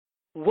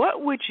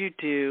What would you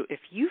do if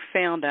you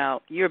found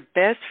out your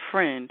best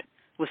friend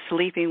was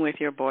sleeping with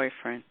your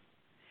boyfriend?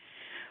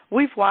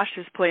 We've watched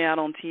this play out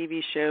on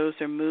TV shows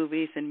or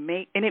movies, and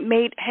it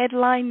made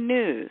headline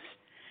news.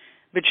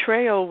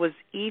 Betrayal was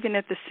even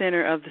at the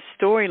center of the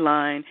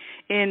storyline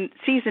in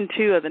Season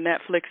 2 of the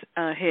Netflix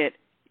hit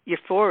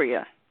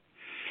Euphoria.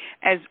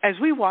 As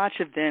we watch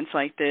events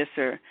like this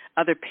or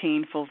other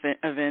painful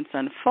events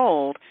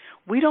unfold,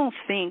 we don't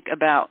think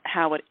about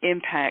how it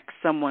impacts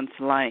someone's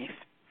life.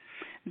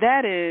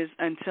 That is,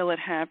 until it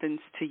happens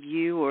to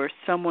you or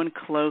someone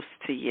close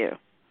to you.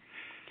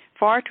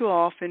 Far too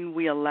often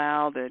we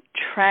allow the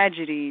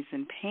tragedies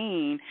and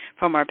pain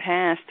from our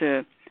past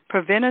to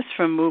prevent us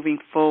from moving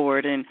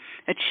forward and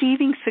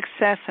achieving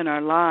success in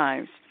our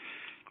lives.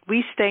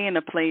 We stay in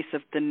a place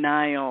of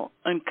denial,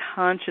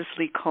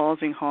 unconsciously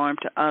causing harm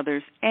to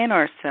others and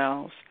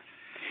ourselves.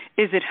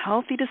 Is it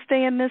healthy to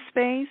stay in this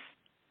space?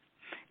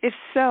 If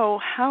so,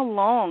 how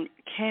long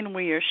can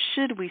we or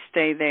should we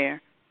stay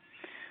there?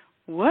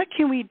 What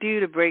can we do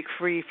to break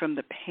free from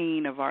the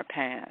pain of our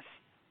past?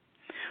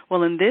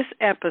 Well, in this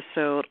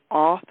episode,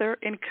 author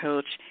and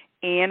coach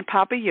Ann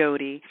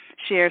Papayotti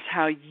shares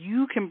how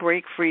you can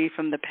break free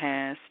from the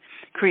past,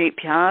 create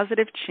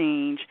positive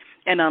change,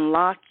 and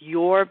unlock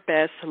your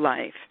best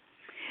life.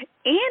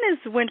 Ann has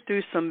went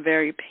through some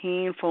very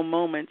painful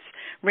moments,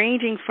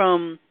 ranging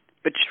from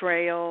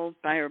betrayal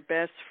by her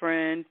best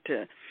friend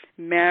to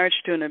marriage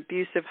to an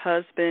abusive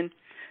husband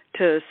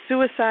to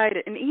suicide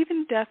and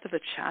even death of a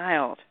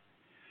child.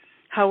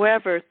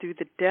 However, through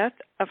the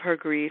depth of her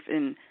grief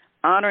and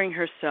honoring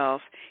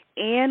herself,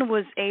 Ann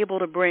was able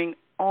to bring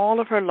all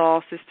of her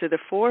losses to the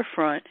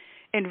forefront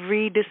and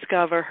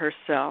rediscover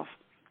herself.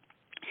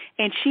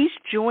 And she's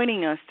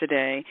joining us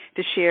today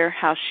to share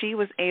how she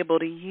was able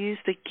to use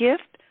the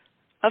gift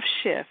of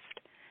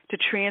shift to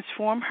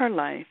transform her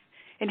life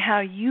and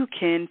how you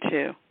can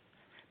too.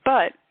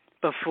 But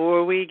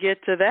before we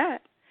get to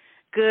that,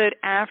 good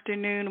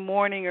afternoon,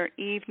 morning, or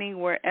evening,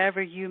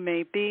 wherever you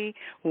may be.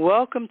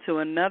 Welcome to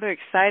another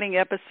exciting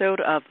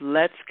episode of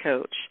Let's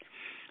Coach.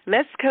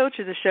 Let's Coach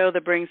is a show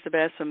that brings the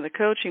best from the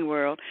coaching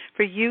world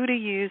for you to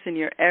use in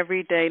your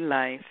everyday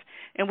life.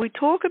 And we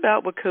talk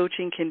about what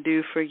coaching can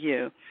do for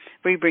you.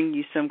 We bring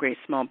you some great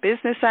small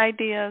business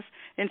ideas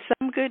and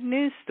some good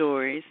news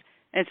stories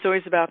and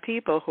stories about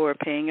people who are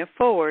paying it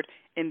forward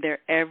in their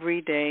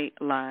everyday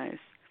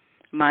lives.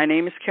 My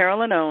name is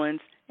Carolyn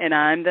Owens, and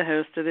I'm the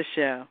host of the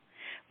show.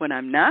 When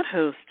I'm not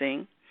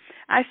hosting,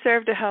 I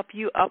serve to help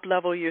you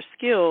up-level your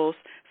skills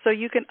so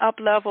you can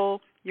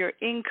up-level your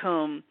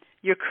income,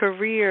 your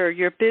career,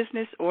 your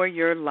business, or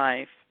your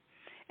life.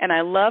 And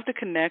I love to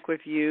connect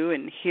with you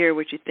and hear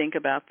what you think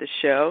about the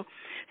show,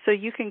 so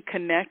you can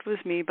connect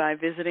with me by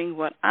visiting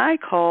what I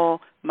call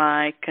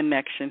my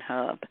Connection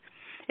Hub.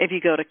 If you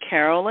go to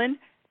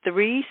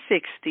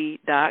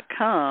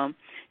Carolyn360.com,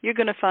 you're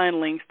going to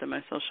find links to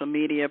my social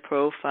media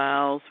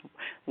profiles,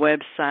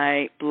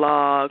 website,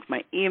 blog,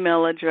 my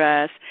email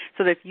address,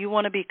 so that if you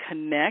want to be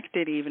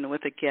connected even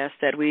with a guest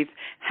that we've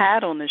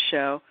had on the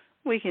show,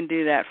 we can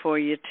do that for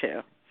you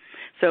too.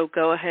 So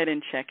go ahead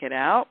and check it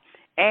out.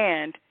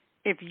 And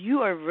if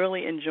you are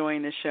really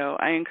enjoying the show,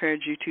 I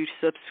encourage you to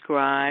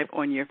subscribe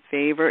on your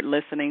favorite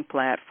listening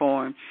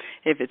platform.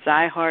 If it's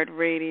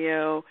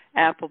iHeartRadio,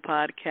 Apple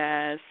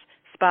Podcasts,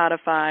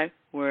 Spotify,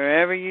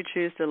 wherever you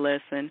choose to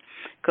listen,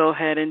 go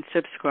ahead and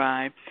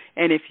subscribe.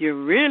 And if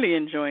you're really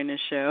enjoying the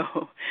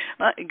show,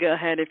 go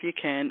ahead, if you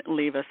can,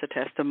 leave us a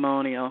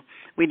testimonial.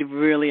 We'd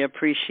really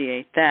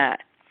appreciate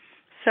that.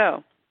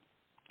 So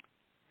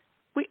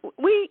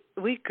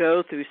we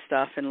go through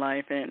stuff in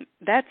life, and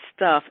that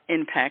stuff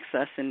impacts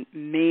us in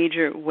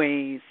major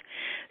ways,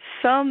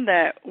 some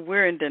that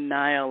we're in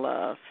denial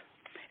of.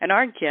 And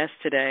our guest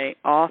today,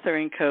 author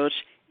and coach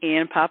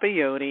Ann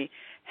Papayotti,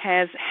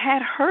 has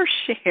had her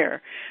share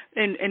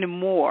and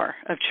more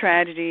of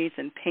tragedies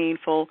and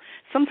painful,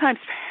 sometimes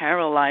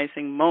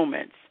paralyzing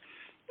moments.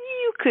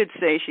 You could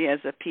say she has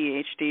a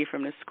PhD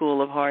from the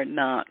School of Hard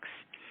Knocks.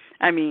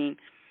 I mean,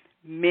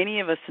 many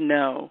of us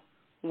know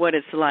what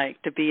it's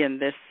like to be in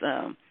this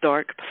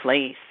dark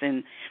place.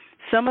 And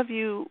some of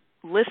you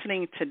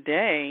listening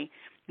today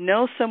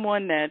know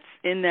someone that's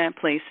in that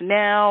place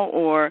now,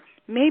 or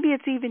maybe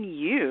it's even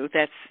you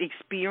that's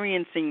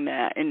experiencing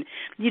that, and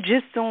you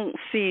just don't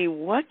see,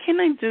 what can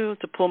I do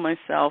to pull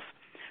myself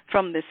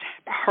from this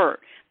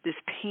hurt, this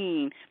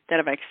pain that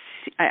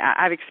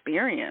I've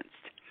experienced?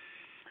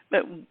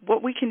 But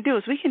what we can do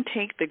is we can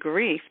take the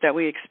grief that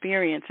we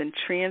experience and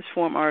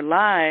transform our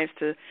lives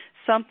to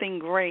something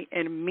great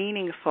and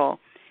meaningful.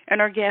 And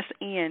our guest,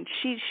 Ann,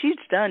 she's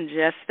done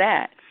just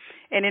that.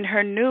 And in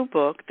her new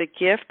book, The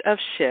Gift of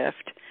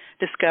Shift,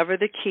 Discover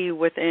the Key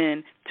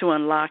Within to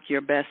Unlock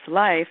Your Best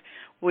Life,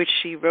 which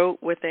she wrote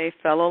with a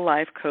fellow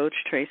life coach,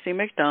 Tracy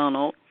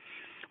McDonald,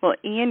 well,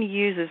 Ann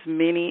uses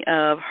many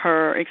of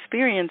her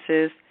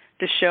experiences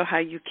to show how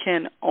you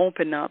can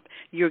open up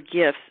your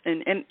gifts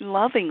and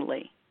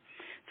lovingly.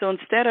 So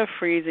instead of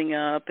freezing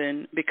up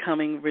and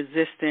becoming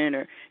resistant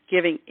or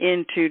giving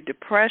into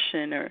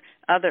depression or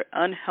other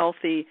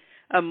unhealthy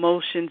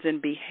emotions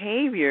and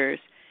behaviors,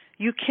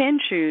 you can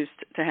choose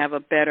to have a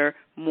better,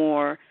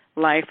 more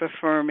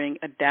life-affirming,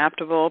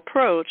 adaptable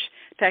approach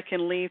that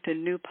can lead to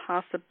new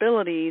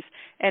possibilities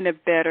and a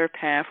better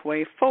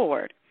pathway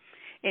forward.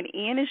 And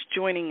Ann is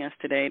joining us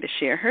today to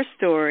share her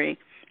story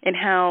and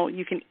how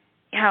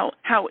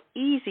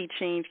easy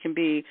change can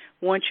be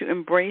once you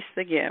embrace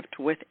the gift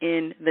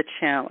within the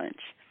challenge.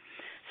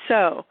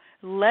 So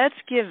let's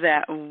give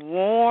that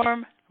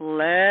warm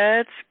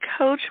Let's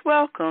Coach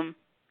welcome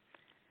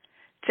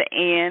to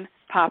Ann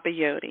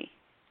Papayotti.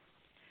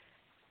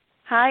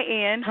 Hi,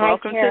 Ann. Hi,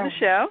 welcome to the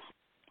show.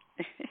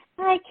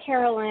 Hi,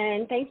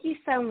 Carolyn. Thank you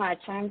so much.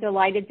 I'm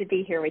delighted to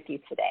be here with you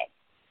today.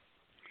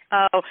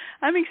 Oh,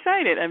 I'm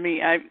excited. I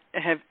mean, I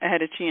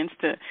had a chance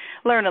to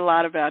learn a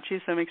lot about you,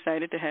 so I'm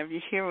excited to have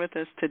you here with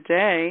us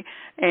today.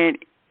 And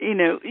you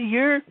know,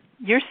 your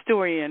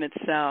story in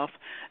itself,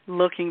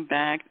 looking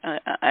back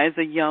as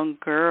a young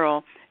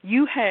girl,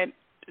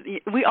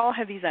 we all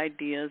have these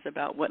ideas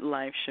about what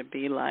life should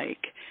be like.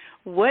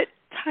 What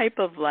type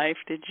of life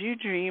did you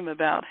dream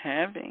about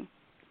having?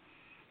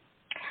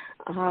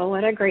 Oh,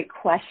 what a great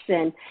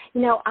question.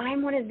 You know,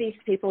 I'm one of these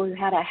people who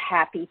had a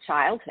happy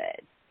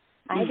childhood.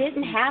 I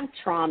didn't have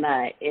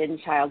trauma in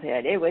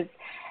childhood. It was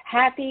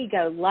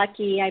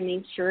happy-go-lucky. I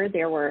mean, sure,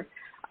 there were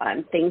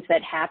things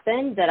that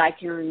happened that I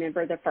can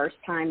remember the first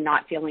time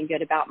not feeling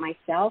good about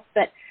myself,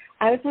 but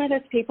I was one of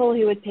those people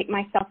who would pick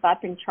myself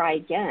up and try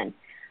again.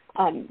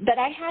 But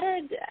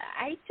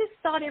I just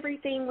thought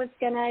everything was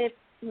going to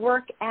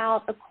work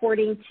out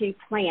according to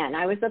plan.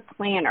 I was a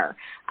planner.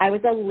 I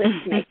was a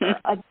list maker,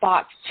 a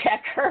box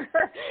checker.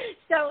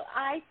 So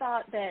I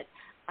thought that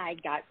I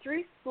got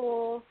through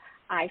school,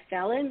 I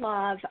fell in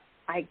love,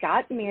 I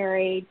got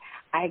married,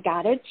 I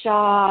got a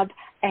job,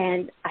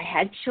 and I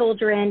had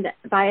children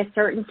by a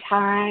certain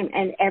time,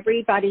 and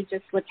everybody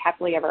just lived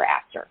happily ever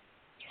after.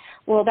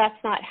 Well,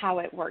 that's not how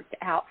it worked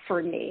out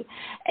for me.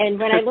 And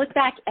when I look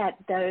back at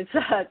those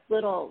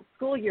little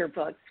school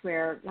yearbooks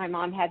where my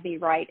mom had me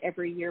write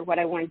every year what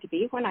I wanted to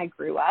be when I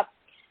grew up,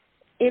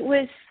 it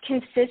was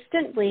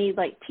consistently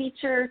like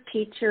teacher,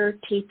 teacher,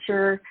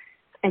 teacher,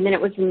 and then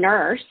it was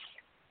nurse,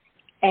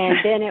 and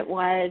then it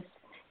was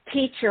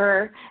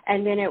teacher,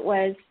 and then it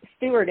was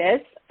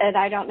stewardess. And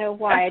I don't know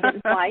why I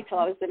didn't fly till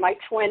I was in my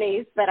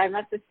 20s, but I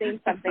must have seen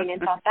something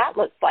and thought that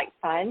looks like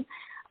fun.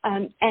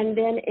 And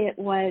then it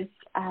was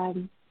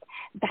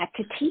back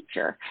to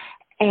teacher.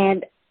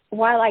 And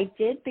while I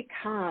did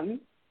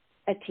become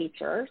a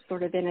teacher,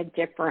 sort of in a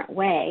different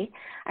way,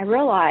 I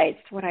realized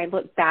when I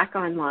look back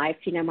on life,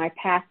 you know, my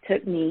path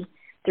took me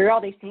through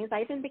all these things.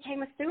 I even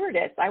became a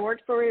stewardess. I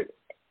worked for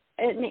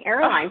an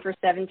airline for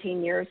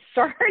 17 years,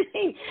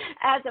 starting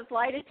as a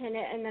flight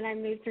attendant, and then I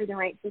moved through the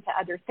ranks into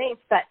other things.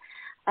 But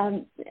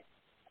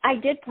I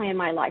did plan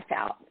my life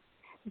out.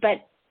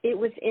 But it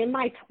was in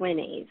my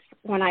 20s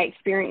when I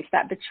experienced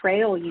that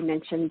betrayal you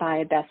mentioned by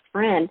a best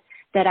friend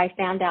that I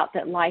found out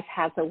that life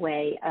has a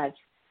way of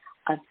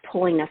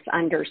pulling us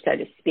under, so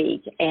to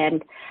speak,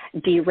 and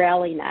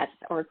derailing us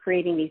or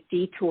creating these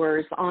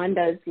detours on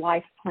those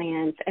life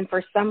plans. And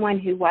for someone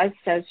who was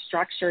so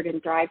structured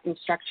and thrived in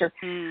structure,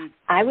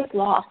 I was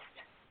lost.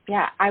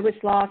 Yeah, I was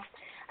lost.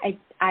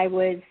 I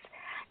was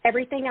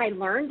everything I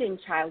learned in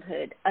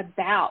childhood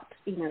about,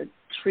 you know,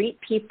 treat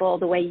people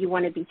the way you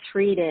want to be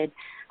treated.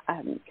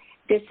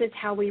 This is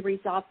how we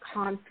resolve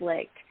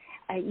conflict.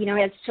 You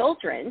know, as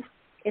children,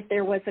 if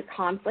there was a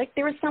conflict,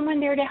 there was someone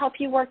there to help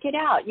you work it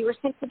out. You were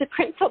sent to the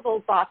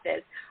principal's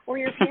office or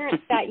your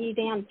parents sat you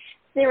down.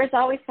 There was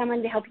always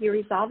someone to help you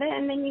resolve it,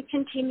 and then you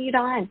continued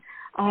on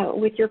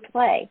with your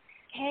play.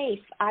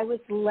 Case, I was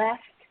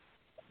left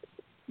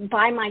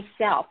by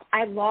myself.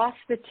 I lost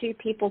the two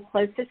people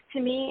closest to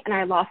me, and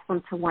I lost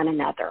them to one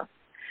another.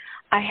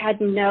 I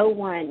had no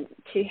one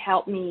to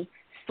help me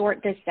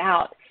sort this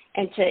out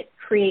and to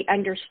create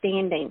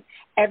understanding.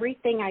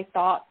 Everything I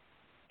thought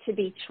to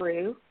be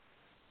true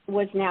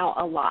was now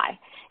a lie.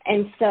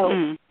 And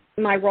so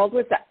my world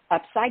was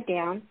upside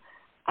down.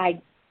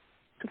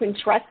 When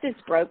trust is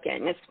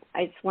broken,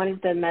 it's one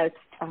of the most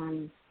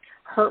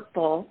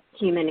hurtful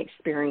human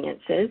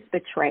experiences,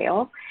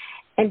 betrayal.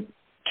 And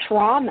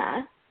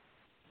trauma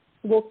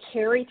will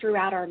carry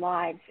throughout our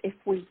lives if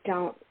we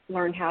don't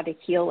learn how to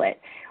heal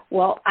it.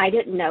 Well, I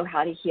didn't know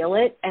how to heal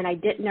it, and I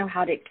didn't know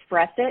how to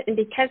express it. And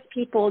because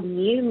people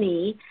knew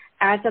me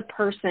as a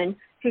person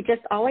who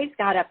just always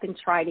got up and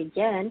tried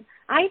again,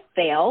 I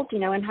failed. You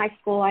know, in high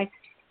school, I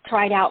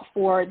tried out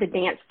for the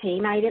dance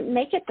team. I didn't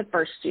make it the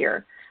first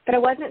year, but I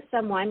wasn't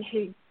someone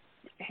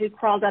who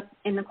crawled up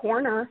in the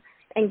corner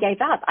and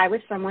gave up. I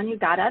was someone who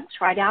got up,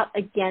 tried out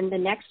again the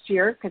next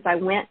year because I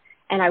went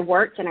and I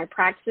worked and I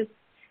practiced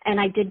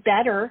and I did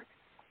better,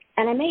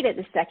 and I made it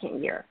the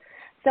second year.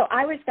 So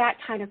I was that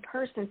kind of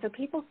person. So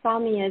people saw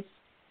me as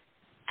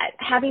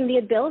having the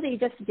ability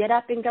just to get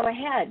up and go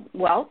ahead.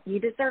 Well, you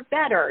deserve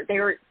better.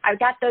 I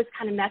got those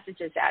kind of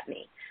messages at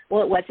me.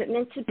 Well, it wasn't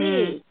meant to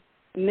be.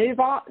 Move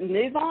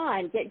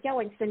on, get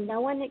going. So no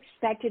one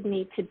expected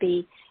me to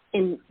be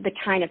in the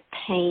kind of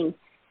pain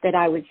that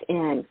I was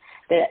in.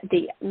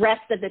 the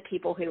rest of the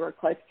people who were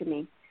close to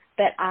me,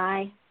 that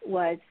I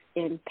was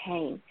in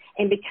pain.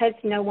 And because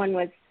no one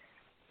was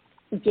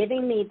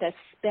giving me the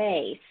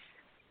space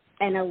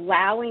and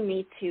allowing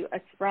me to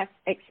express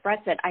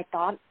it, I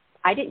thought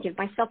I didn't give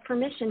myself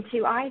permission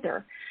to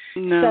either.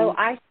 No. So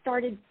I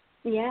started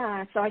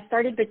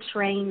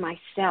betraying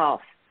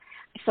myself.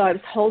 So I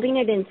was holding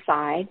it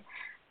inside.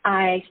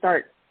 I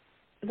start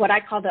what I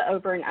call the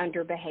over and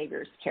under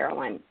behaviors,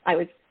 Carolyn. I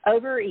was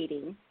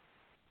overeating,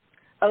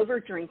 over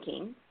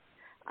drinking,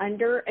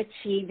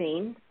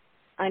 underachieving,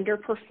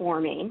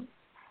 underperforming,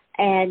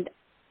 and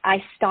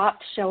I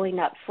stopped showing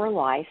up for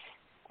life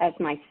as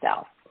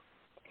myself.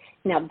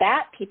 Now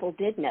that people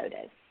did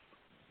notice,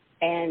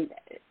 and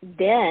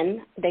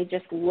then they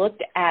just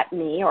looked at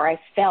me, or I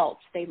felt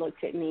they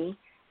looked at me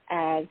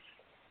as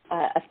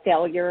a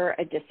failure,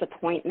 a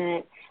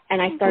disappointment,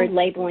 and I started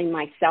labeling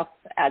myself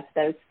as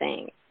those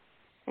things.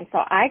 And so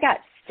I got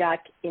stuck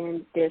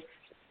in this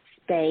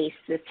space,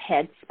 this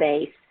head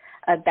space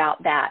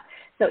about that.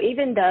 So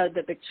even though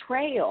the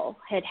betrayal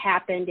had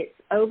happened, it's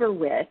over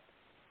with,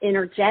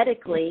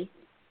 energetically,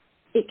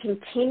 it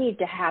continued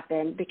to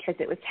happen because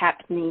it was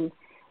happening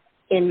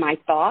in my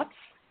thoughts,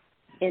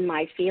 in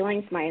my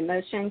feelings, my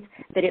emotions,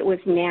 that it was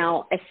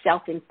now a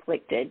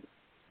self-inflicted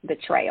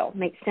betrayal.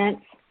 Make sense?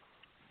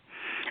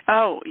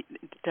 Oh, it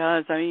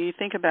does. I mean, you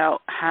think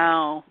about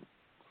how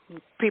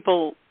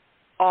people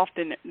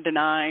often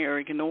deny or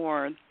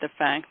ignore the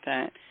fact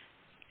that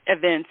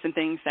events and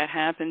things that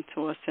happen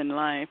to us in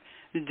life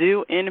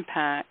do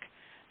impact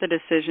the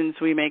decisions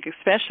we make,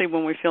 especially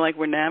when we feel like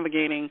we're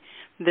navigating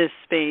this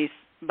space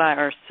by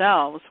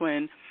ourselves,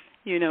 when,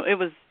 you know, it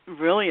was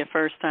really a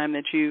first time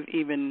that you've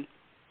even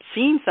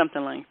seen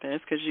something like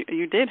this, because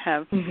you did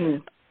have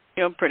you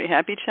know, pretty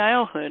happy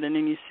childhood, and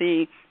then you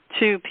see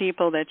two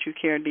people that you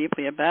care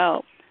deeply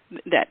about,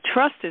 that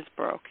trust is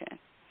broken.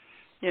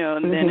 You know,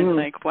 and then it's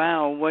like,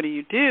 wow, what do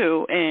you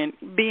do? And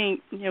being,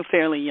 you know,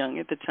 fairly young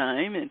at the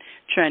time and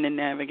trying to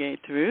navigate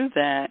through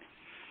that,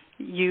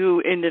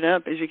 you ended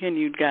up, as you can,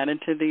 you got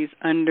into these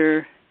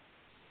under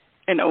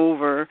and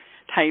over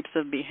types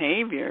of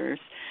behaviors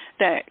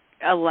that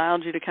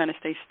allowed you to kind of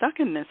stay stuck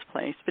in this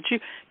place. But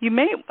you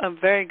made a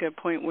very good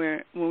point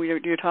where when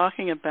you're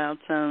talking about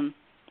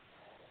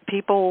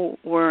people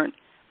weren't,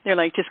 they're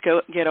like, just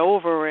get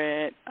over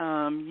it,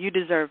 you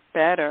deserve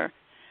better.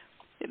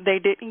 They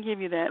didn't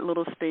give you that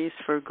little space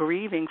for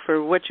grieving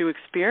for what you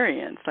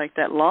experienced, like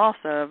that loss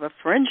of a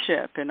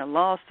friendship and a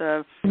loss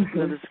of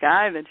this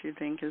guy that you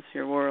think is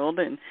your world.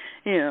 And,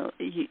 you know,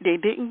 they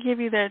didn't give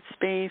you that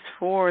space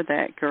for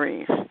that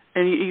grief.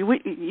 And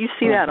you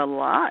see that a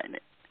lot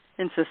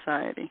in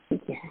society.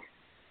 Yeah.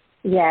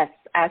 Yes,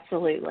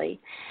 absolutely.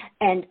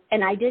 And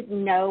I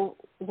didn't know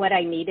what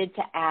I needed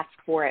to ask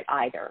for it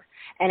either.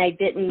 And I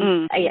didn't,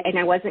 and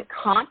I wasn't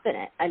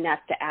confident enough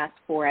to ask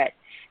for it.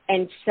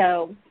 And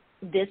so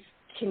this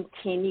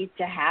continued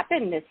to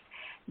happen.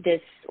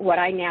 This what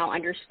I now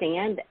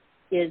understand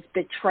is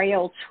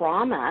betrayal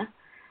trauma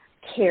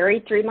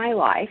carried through my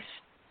life.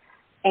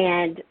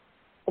 And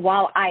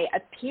while I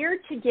appeared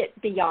to get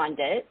beyond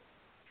it,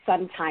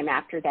 sometime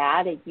after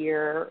that, a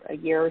year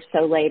or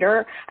so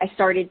later, I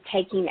started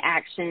taking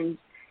actions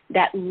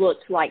that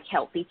looked like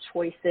healthy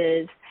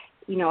choices.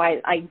 You know,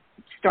 I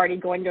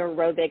started going to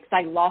aerobics.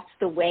 I lost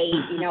the weight.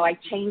 You know, I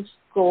changed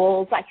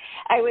schools.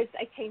 I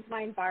changed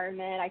my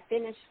environment. I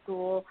finished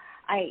school.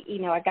 I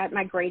got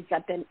my grades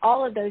up and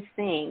all of those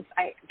things.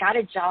 I got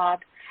a job.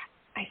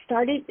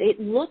 It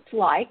looked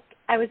like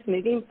I was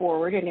moving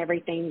forward and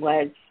everything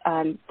was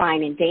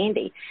fine and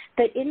dandy.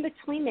 But in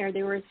between there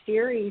were a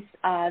series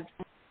of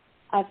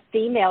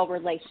female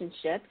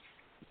relationships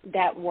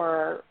that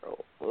were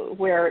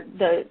where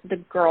the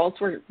girls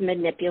were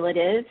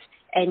manipulative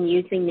and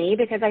using me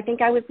because I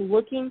think I was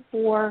looking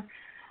for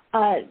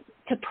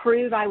to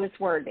prove I was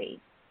worthy.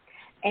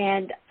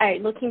 And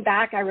looking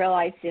back, I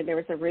realized there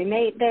was a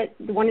roommate that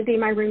wanted to be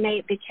my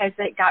roommate because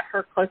it got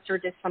her closer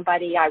to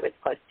somebody I was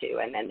close to.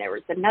 And then there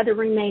was another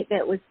roommate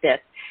that was this.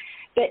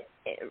 But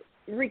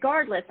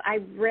regardless, I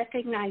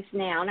recognize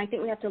now, and I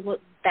think we have to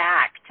look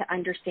back to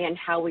understand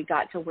how we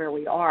got to where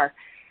we are.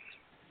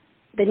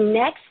 The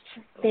next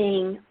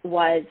thing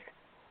was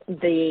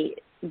the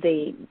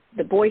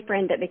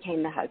boyfriend that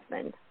became the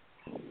husband.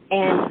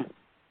 And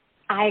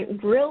I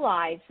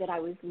realized that I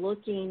was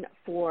looking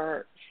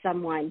for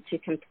someone to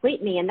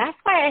complete me. And that's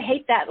why I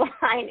hate that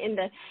line in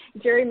the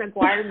Jerry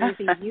Maguire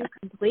movie, You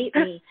Complete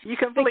Me. You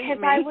complete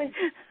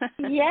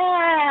me.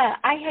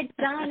 I had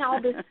done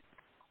all this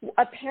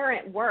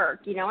apparent work.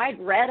 You know, I'd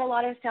read a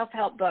lot of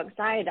self-help books.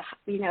 I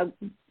had,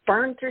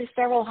 burned through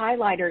several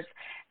highlighters,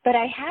 but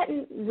I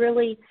hadn't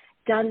really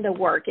done the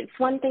work. It's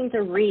one thing to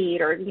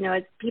read or,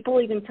 it's people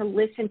even to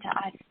listen to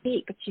us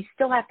speak, but you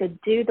still have to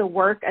do the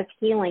work of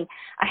healing.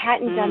 I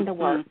hadn't done the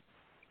work.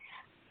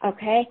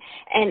 Okay.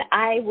 And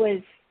I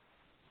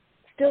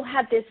still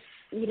had this,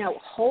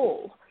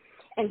 hole.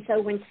 And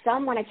so when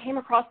I came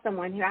across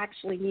someone who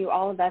actually knew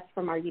all of us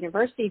from our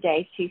university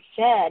days, who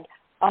said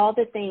all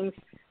the things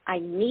I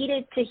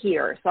needed to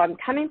hear. So I'm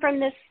coming from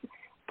this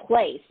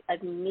place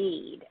of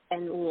need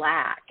and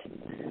lack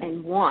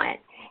and want.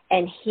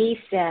 And he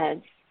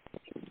said,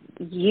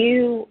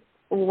 he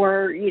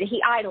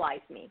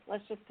idolized me.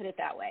 Let's just put it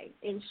that way.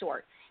 In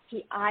short,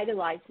 he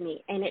idolized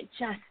me, and it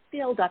just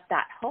filled up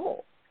that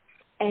hole.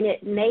 And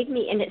it made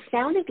me, and it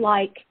sounded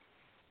like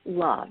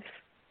love,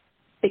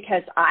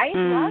 because I had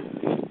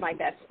loved my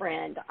best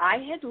friend. I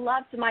had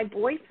loved my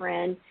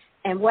boyfriend,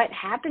 and what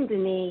happened to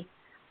me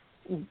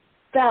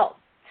felt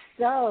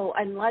so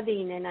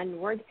unloving and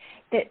unworthy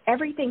that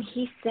everything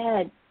he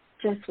said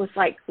just was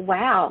like,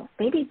 wow,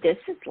 maybe this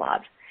is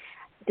love.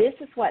 This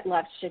is what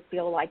love should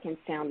feel like and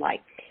sound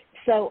like.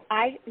 So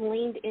I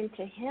leaned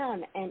into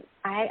him, and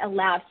I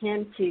allowed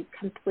him to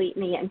complete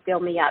me and fill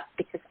me up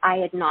because I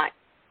had not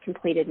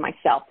completed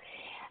myself.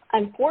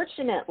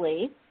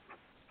 Unfortunately,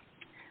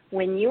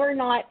 when you are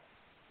not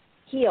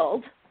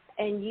healed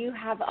and you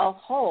have a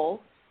hole,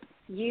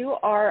 you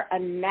are a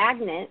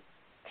magnet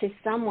to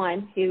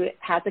someone who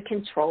has a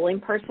controlling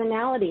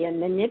personality, a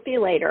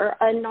manipulator,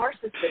 a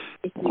narcissist,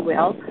 if you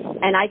will.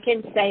 And I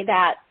can say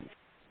that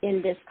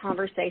in this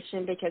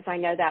conversation because I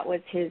know that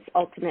was his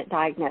ultimate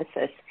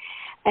diagnosis.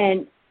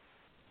 And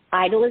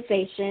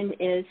idolization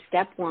is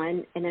step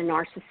one in a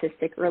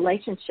narcissistic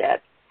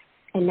relationship.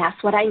 And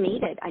that's what I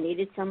needed. I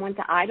needed someone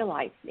to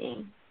idolize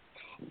me.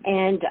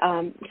 And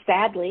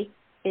sadly,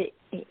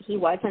 he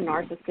was a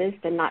narcissist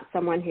and not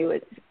someone who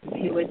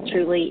was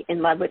truly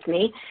in love with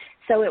me.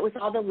 So it was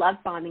all the love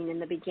bombing in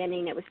the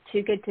beginning. It was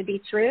too good to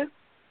be true.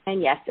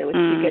 And yes, it was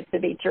too good to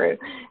be true.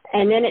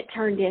 And then it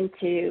turned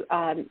into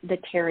the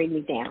tearing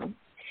me down.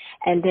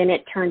 And then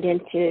it turned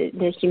into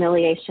the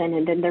humiliation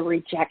and then the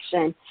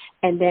rejection.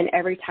 And then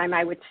every time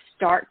I would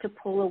start to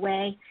pull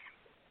away,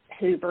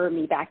 hoover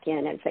me back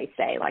in, as they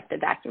say, like the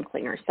vacuum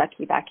cleaner, suck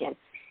you back in.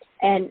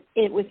 And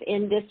it was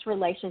in this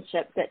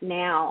relationship that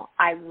now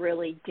I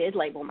really did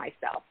label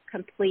myself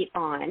complete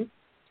on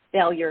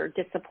failure,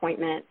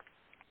 disappointment.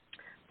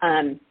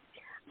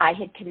 I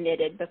had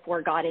committed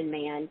before God and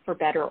man, for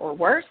better or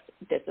worse.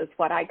 This is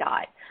what I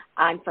got.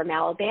 I'm from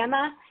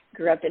Alabama,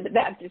 grew up in the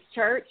Baptist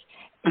church.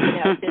 You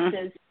know,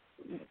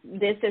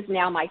 this is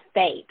now my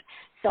fate.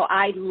 So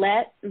I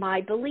let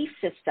my belief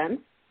system,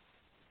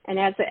 and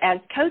as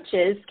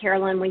coaches,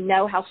 Carolyn, we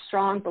know how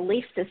strong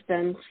belief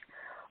systems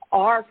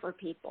are for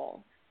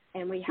people,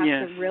 and we have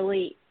to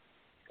really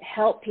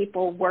help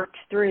people work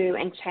through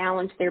and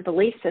challenge their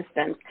belief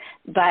systems.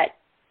 But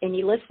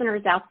any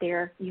listeners out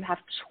there, you have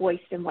choice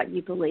in what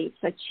you believe.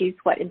 So choose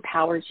what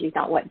empowers you,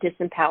 not what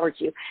disempowers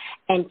you,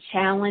 and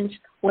challenge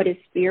what is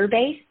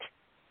fear-based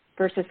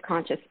versus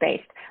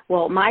conscious-based.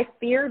 Well, my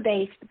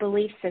fear-based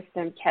belief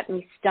system kept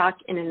me stuck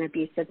in an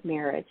abusive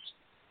marriage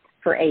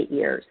for 8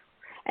 years.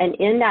 And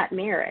in that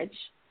marriage,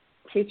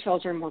 2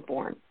 children were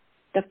born,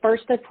 the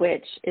first of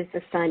which is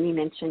the son you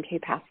mentioned who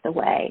passed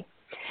away.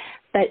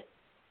 But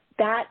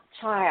that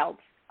child's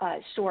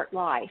short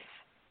life,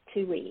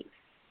 2 weeks,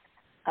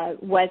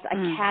 was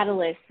a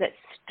catalyst that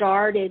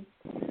started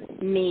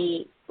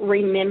me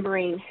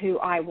remembering who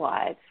I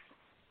was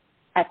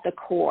at the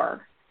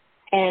core.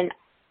 And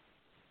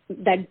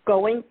that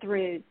going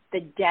through the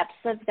depths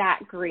of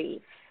that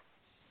grief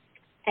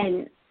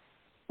and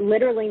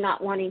literally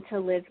not wanting to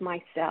live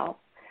myself,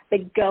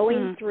 but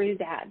going through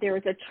that, there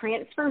was a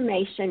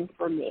transformation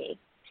for me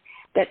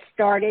that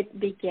started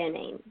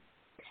beginning.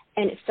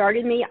 And it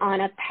started me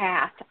on a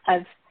path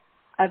of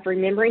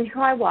remembering who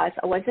I was.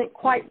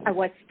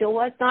 Still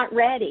was not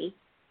ready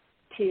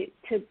to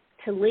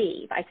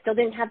leave. I still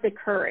didn't have the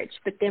courage.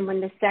 But then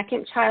when the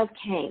second child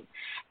came,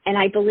 and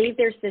I believe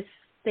there's this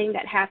thing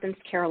that happens,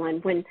 Carolyn,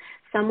 when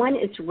someone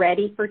is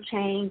ready for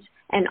change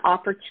and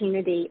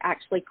opportunity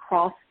actually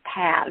cross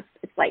paths.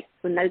 It's like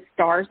when those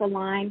stars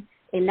align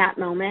in that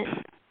moment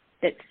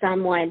that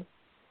someone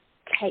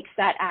takes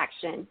that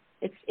action.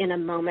 It's in a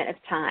moment of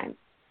time,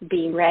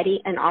 being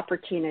ready and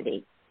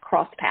opportunity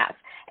cross paths.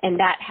 And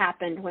that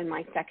happened when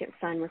my second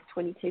son was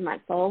 22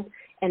 months old.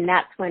 And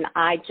that's when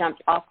I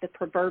jumped off the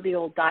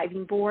proverbial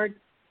diving board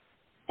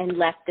and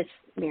left this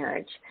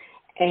marriage.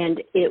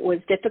 And it was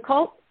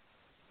difficult.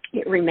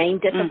 It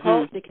remained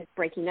difficult because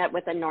breaking up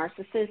with a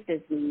narcissist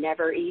is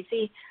never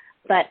easy.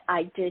 But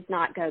I did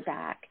not go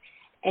back.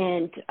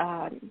 And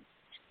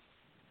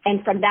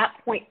from that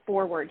point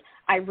forward,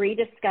 I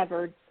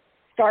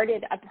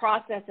started a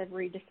process of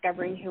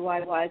rediscovering who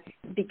I was,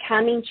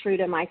 becoming true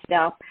to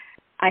myself.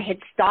 I had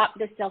stopped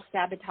the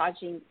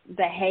self-sabotaging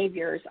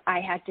behaviors. I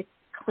had to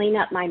clean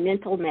up my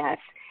mental mess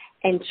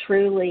and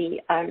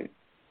truly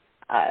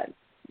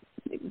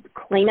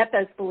clean up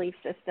those belief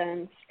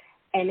systems.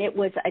 And it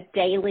was a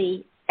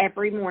daily,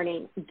 every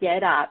morning,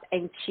 get up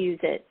and choose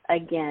it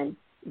again,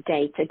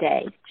 day to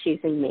day,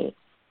 choosing me.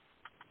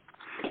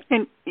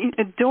 And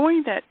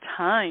during that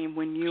time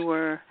when you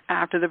were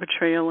after the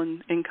betrayal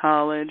in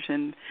college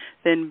and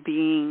then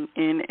being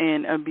in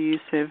an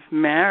abusive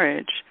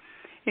marriage,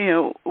 you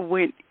know,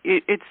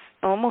 it's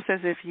almost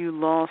as if you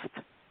lost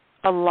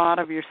a lot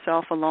of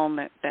yourself along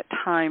that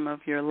time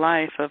of your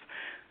life of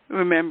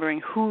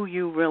remembering who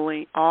you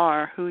really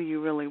are, who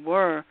you really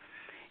were.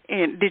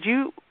 And did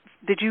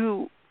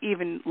you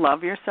even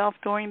love yourself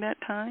during that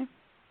time?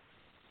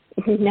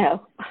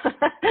 No.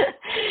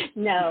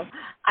 No.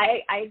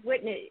 I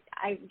wouldn't.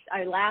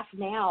 I laugh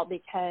now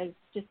because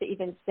just to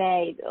even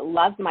say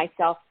love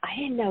myself, I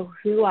didn't know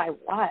who I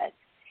was.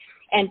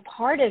 And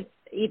part of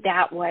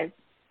that was,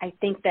 I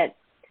think that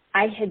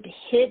I had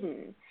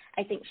hidden,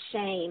 I think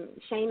shame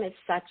is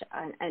such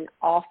an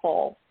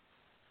awful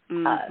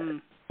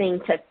thing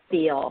to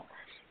feel.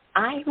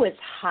 I was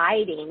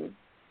hiding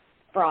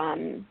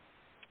from,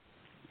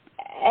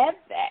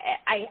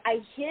 I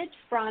hid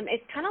from,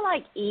 it's kind of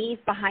like Eve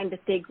behind the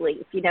fig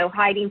leaf,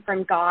 hiding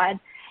from God.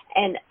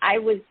 And I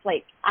was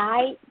like,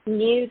 I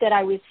knew that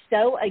I was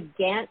so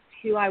against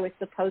who I was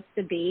supposed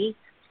to be,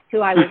 who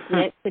I was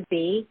meant to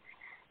be,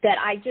 that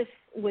I just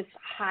was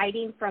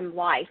hiding from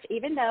life,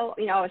 even though,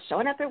 I was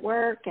showing up at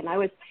work and I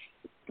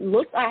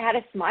had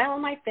a smile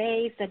on my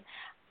face. And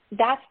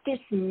that's this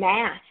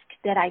mask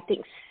that I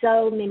think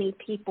so many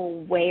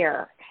people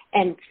wear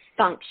and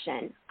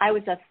function. I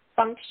was a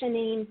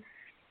functioning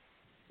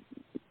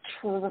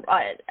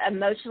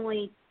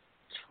emotionally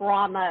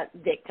trauma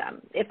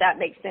victim, if that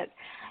makes sense.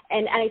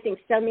 And I think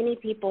so many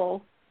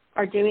people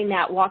are doing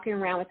that, walking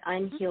around with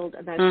unhealed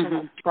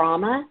emotional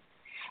trauma,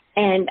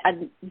 and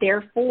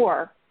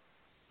therefore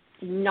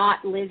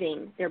not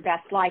living their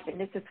best life. And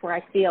this is where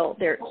I feel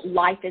their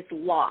life is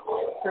locked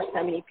for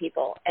so many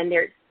people, and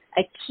there's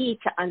a key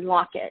to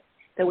unlock it.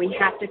 So we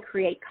have to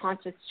create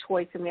conscious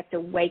choice, and we have to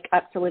wake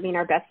up to living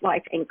our best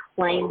life and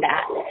claim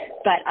that.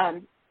 But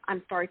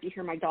I'm sorry if you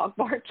hear my dog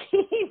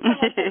barking.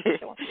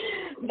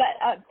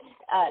 But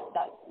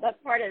that's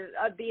part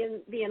of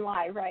being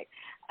live, right?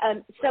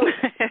 So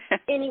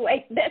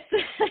anyway,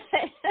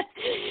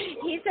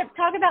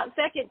 talk about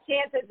second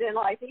chances in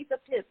life. He's a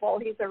pit bull.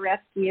 He's a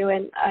rescue,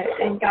 and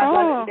God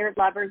loves them. They're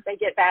lovers. They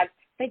get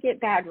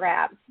bad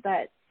raps,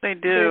 but they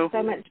do.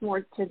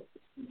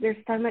 There's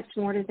so much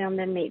more to them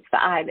than meets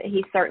the eye. But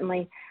he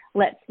certainly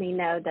lets me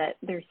know that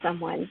there's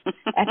someone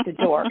at the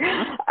door.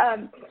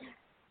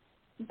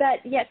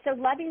 But yeah, so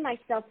loving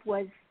myself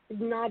was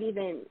not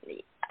even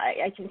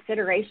a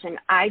consideration.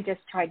 I just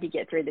tried to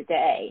get through the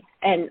day,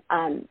 and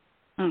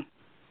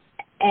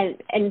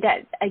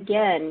that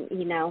again,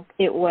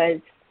 it was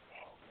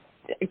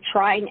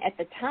trying at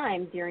the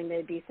time during the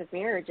abusive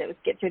marriage. It was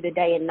get through the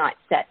day and not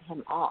set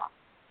him off,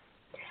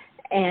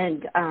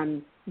 and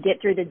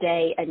get through the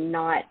day and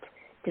not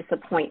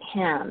disappoint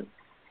him,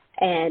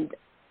 and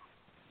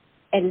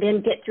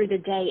then get through the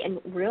day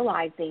and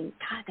realizing,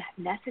 God, that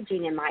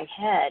messaging in my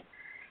head.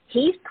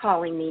 He's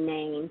calling me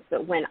names,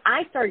 but when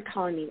I started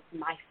calling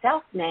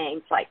myself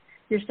names, like,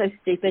 you're so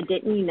stupid,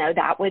 didn't you know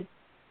that would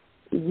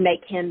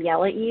make him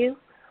yell at you?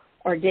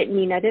 Or didn't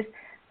you know this?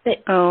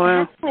 But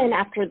that's when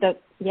after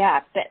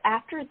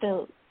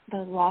the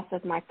loss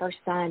of my first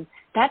son,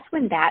 that's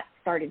when that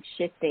started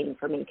shifting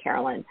for me,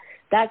 Carolyn.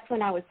 That's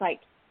when I was like,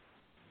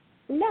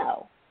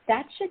 no,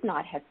 that's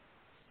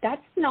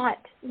not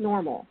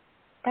normal.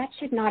 That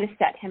should not have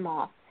set him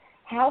off.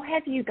 How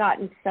have you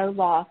gotten so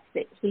lost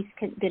that he's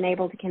been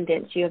able to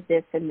convince you of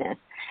this and this?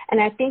 And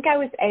I think I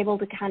was able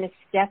to kind of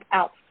step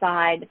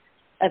outside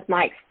of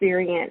my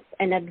experience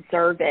and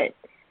observe it,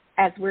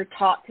 as we're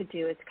taught to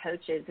do as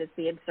coaches, as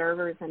the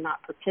observers and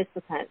not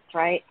participants,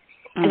 right?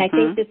 And I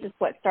think this is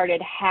what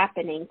started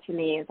happening to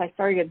me, as I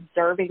started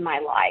observing my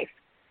life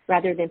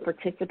rather than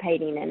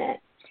participating in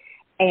it.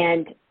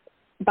 And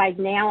by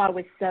now I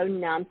was so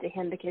numb to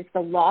him because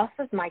the loss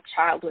of my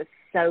child was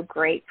so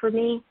great for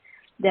me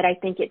that I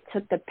think it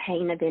took the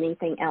pain of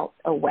anything else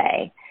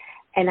away.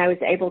 And I was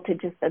able to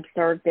just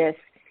observe this.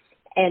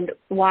 And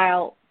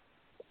while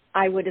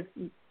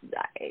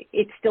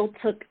it still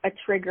took a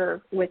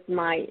trigger with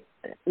my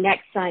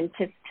next son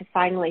to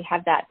finally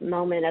have that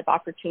moment of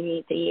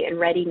opportunity and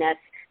readiness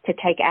to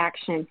take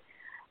action,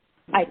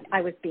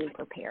 I was being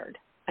prepared,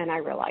 and I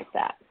realized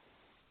that.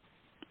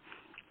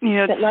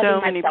 But so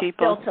many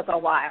people still took a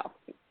while.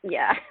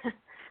 Yeah.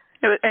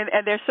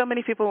 And there's so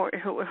many people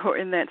who are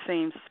in that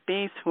same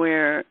space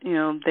where,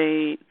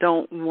 they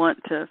don't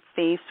want to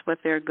face what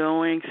they're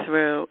going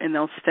through, and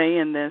they'll stay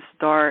in this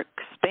dark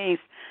space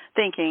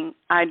thinking,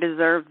 I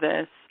deserve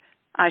this.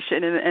 I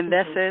shouldn't. And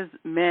this is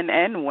men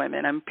and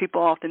women. I mean,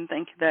 people often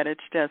think that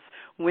it's just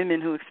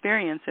women who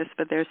experience this,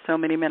 but there's so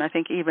many men. I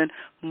think even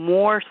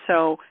more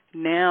so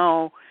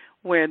now,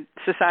 where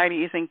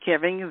society isn't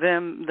giving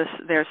them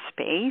their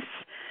space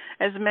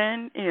as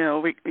men,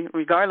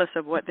 regardless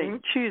of what they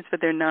choose, but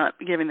they're not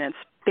giving that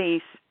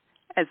space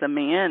as a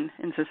man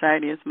in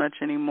society as much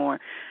anymore.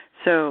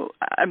 So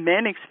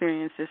men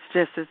experience this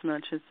just as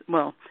much as,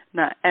 well,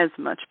 not as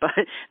much, but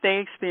they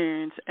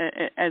experience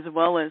as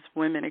well as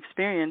women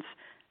experience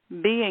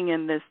being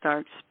in this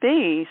dark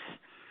space.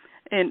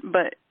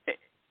 But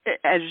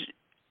as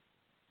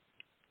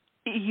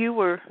you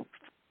were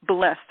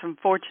blessed and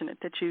fortunate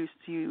that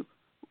you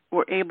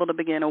were able to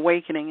begin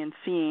awakening and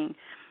seeing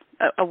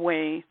a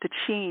way to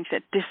change,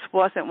 that this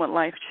wasn't what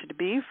life should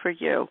be for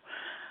you.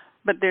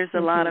 But there's a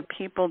lot of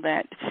people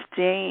that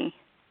stay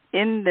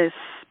in this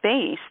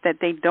space, that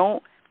they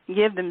don't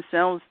give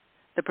themselves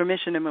the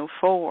permission to move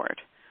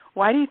forward,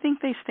 Why do you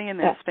think they stay in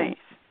that space?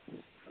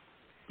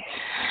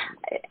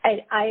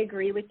 I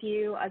agree with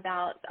you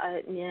about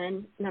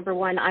men. Number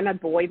one, I'm a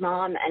boy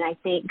mom, and I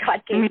think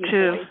God gave me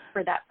boys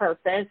for that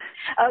purpose.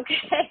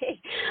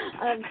 Okay,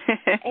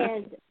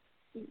 and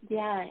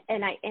yeah,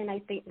 and I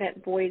think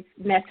that boys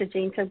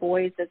messaging to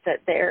boys is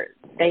that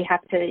they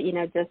have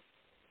to just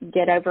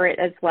get over it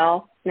as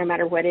well, no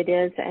matter what it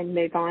is, and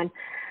move on.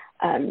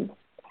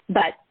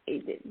 But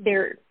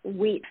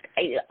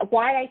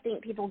why I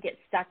think people get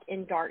stuck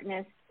in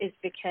darkness is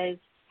because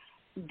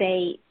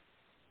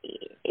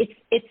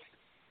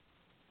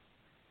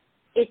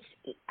it's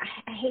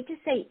I hate to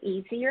say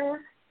easier,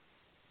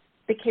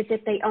 because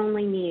if they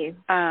only knew,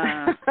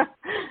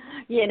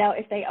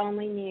 if they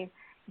only knew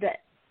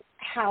that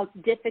how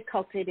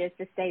difficult it is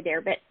to stay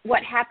there. But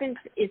what happens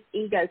is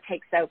ego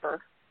takes over,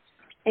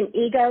 and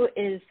ego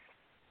is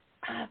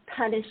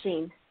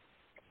punishing,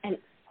 and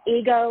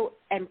ego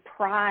and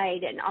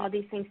pride and all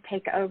these things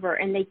take over,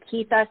 and they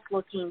keep us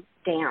looking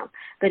down.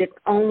 But if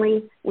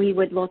only we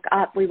would look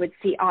up, we would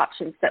see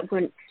options. But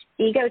when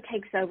ego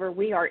takes over,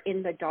 we are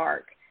in the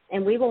dark,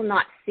 and we will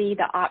not see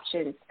the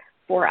options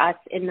for us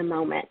in the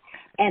moment.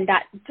 And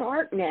that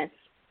darkness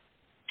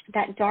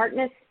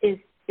is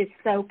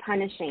so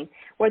punishing.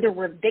 Whether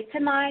we're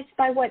victimized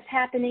by what's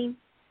happening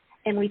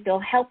and we feel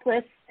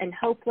helpless and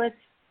hopeless,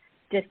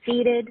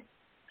 defeated,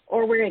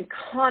 or we're in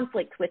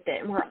conflict with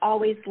it and we're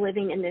always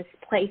living in this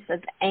place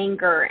of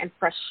anger and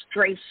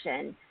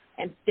frustration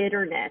and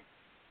bitterness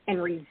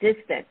and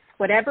resistance,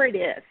 whatever it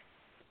is,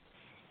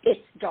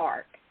 it's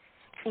dark.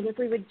 And if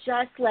we would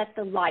just let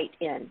the light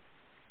in,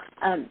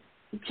 and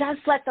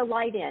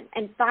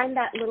find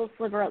that little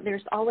sliver,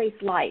 there's always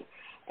light.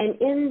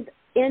 And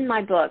in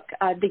my book,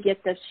 The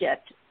Gift of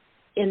Shift,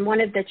 in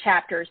one of the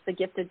chapters, The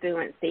Gift of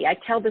Buoyancy, I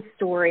tell the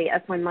story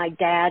of when my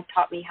dad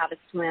taught me how to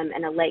swim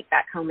in a lake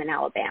back home in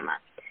Alabama.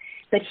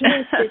 But he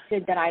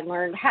insisted that I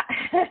learned how,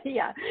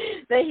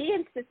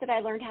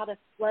 to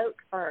float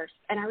first.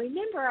 And I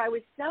remember I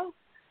was so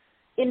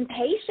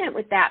impatient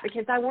with that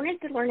because I wanted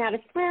to learn how to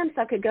swim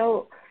so I could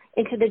go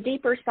into the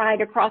deeper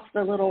side across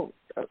the little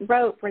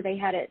rope where they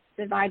had it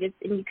divided,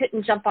 and you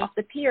couldn't jump off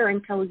the pier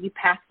until you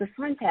passed the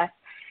swim test.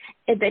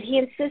 But he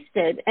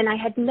insisted, and I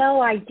had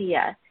no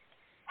idea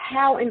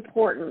how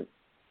important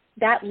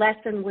that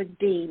lesson would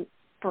be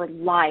for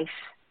life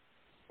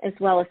as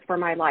well as for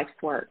my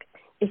life's work,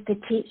 is to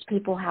teach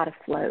people how to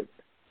float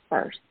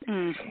first.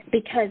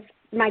 Because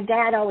my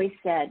dad always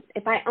said,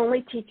 if I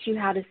only teach you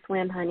how to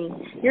swim, honey,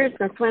 you're just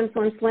going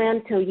to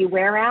swim till you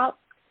wear out,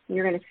 and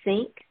you're going to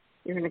sink,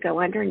 you're going to go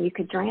under, and you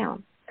could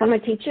drown. So I'm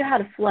going to teach you how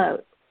to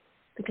float,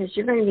 because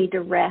you're going to need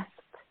to rest,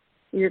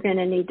 you're going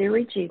to need to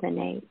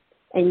rejuvenate,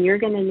 and you're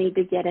going to need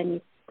to get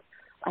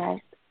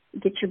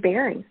your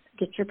bearings,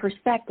 get your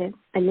perspective,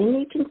 and then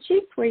you can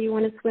choose where you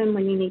want to swim,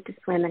 when you need to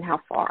swim, and how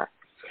far.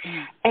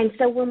 And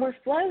so when we're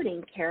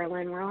floating,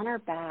 Carolyn, we're on our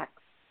backs.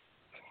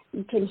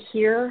 You can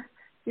hear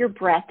your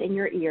breath in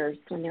your ears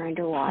when they're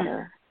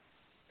underwater,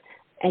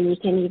 and you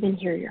can even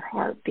hear your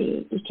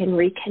heartbeat. You can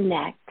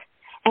reconnect,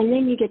 and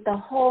then you get the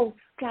whole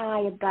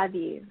sky above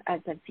you as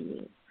a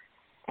view,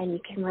 and you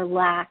can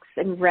relax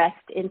and rest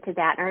into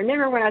that. And I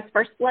remember when I was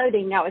first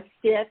floating, I was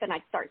stiff, and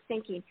I'd start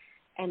sinking,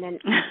 and then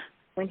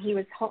when he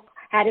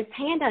had his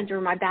hand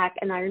under my back,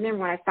 and I remember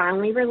when I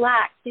finally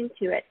relaxed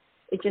into it,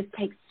 it just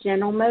takes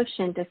gentle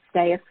motion to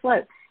stay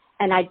afloat.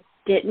 And I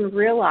didn't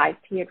realize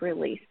he had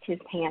released his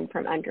hand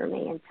from under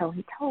me until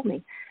he told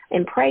me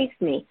and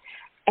praised me.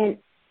 And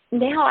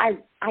now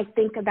I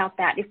think about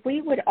that. If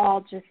we would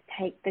all just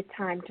take the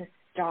time to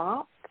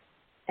stop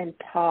and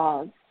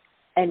pause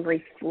and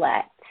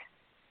reflect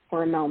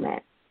for a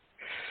moment,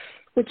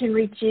 we can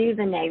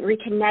rejuvenate,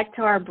 reconnect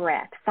to our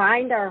breath,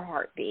 find our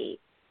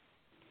heartbeat,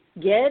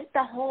 give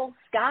the whole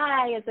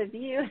sky as a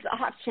view, as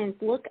options,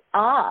 look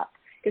up.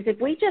 Because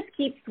if we just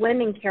keep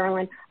swimming,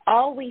 Carolyn,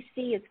 all we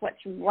see is what's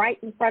right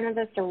in front of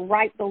us or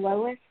right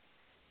below us.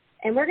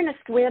 And we're going to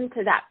swim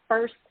to that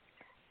first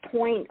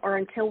point or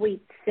until we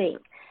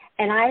sink.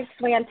 And I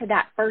swam to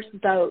that first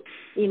boat,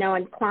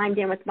 and climbed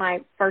in with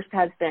my first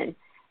husband.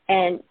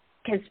 And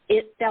because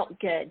it felt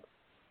good.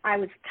 I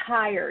was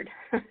tired.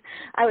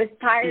 I was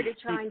tired of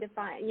trying to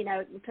find,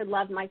 to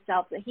love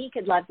myself, that he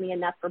could love me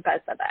enough for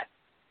both of us.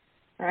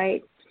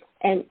 Right?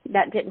 And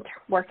that didn't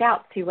work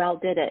out too well,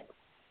 did it?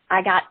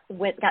 I got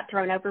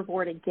thrown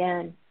overboard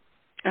again.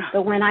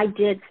 But when I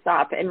did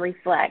stop and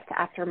reflect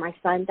after my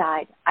son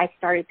died, I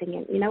started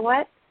thinking, you know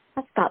what?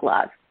 That's not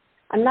love.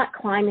 I'm not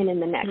climbing in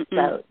the next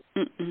boat.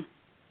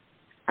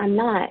 I'm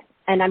not.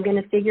 And I'm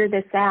going to figure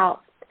this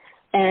out.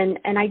 And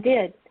I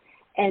did.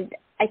 And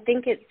I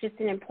think it's just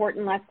an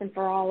important lesson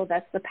for all of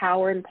us, the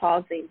power in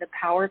pausing, the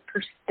power of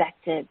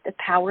perspective, the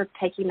power of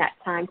taking that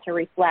time to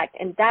reflect.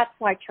 And that's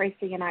why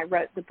Tracy and I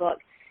wrote the book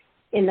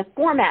in the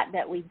format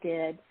that we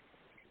did.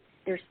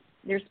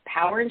 There's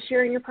power in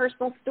sharing your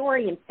personal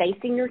story and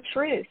facing your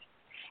truth.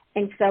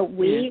 And so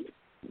we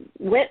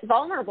went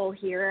vulnerable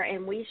here,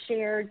 and we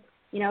shared,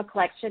 a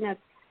collection of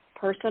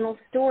personal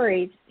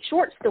stories,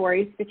 short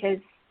stories, because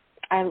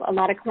a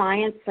lot of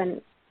clients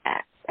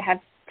have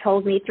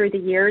told me through the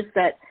years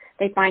that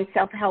they find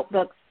self-help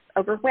books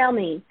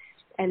overwhelming,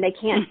 and they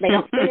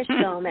don't finish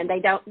them, and they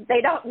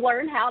don't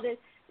learn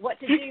what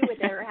to do with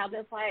it or how to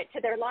apply it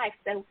to their life.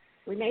 So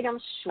we made them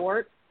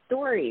short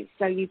stories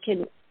so you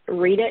can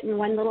read it in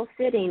one little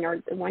sitting or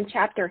one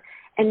chapter.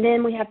 And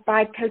then we have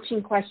 5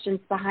 coaching questions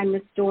behind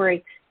the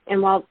story.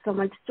 And while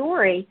someone's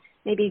story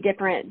may be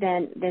different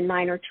than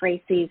mine or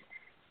Tracy's,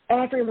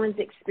 everyone's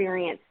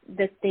experienced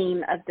the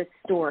theme of the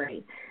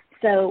story.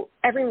 So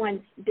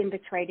everyone's been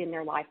betrayed in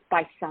their life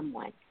by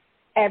someone.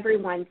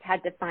 Everyone's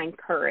had to find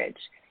courage.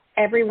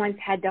 Everyone's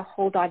had to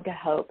hold on to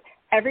hope.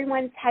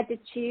 Everyone's had to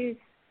choose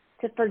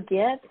to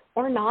forgive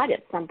or not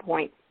at some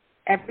point.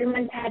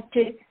 Everyone's had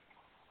to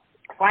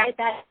quiet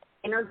that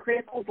inner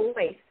critical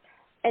voice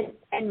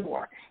and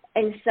more.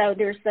 And so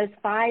there's those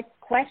 5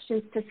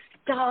 questions to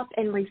stop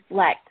and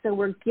reflect. So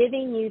we're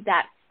giving you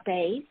that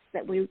space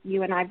that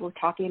you and I were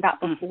talking about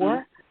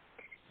before,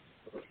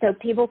 so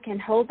people can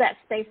hold that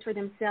space for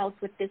themselves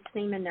with this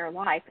theme in their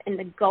life. And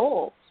the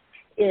goal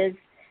is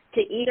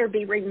to either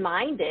be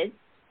reminded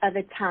of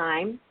a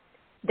time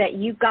that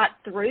you got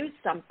through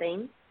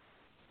something,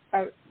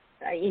 a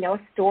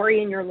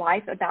story in your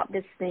life about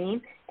this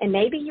theme, and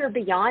maybe you're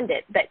beyond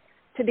it, but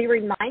to be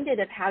reminded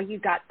of how you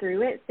got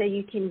through it so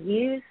you can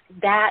use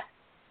that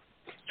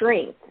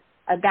strength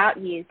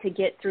about you to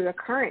get through a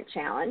current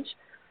challenge,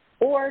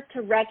 or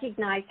to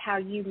recognize how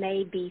you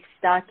may be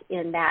stuck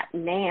in that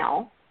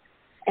now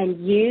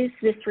and use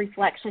this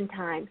reflection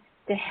time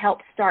to help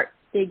start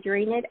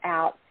figuring it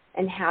out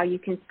and how you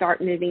can start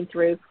moving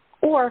through,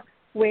 or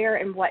where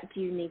and what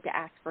do you need to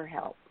ask for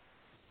help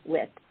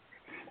with.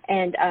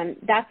 And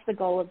that's the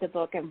goal of the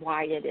book and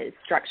why it is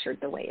structured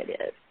the way it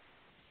is.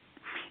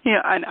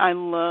 Yeah, I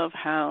love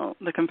how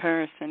the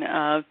comparison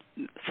of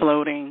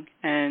floating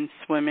and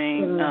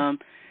swimming,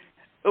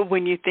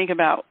 when you think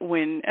about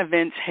when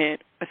events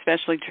hit,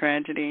 especially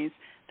tragedies,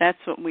 that's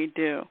what we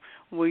do.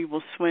 We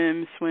will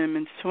swim,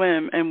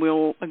 and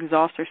we'll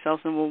exhaust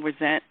ourselves and we'll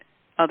resent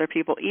other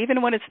people,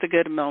 even when it's the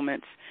good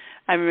moments.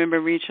 I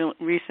remember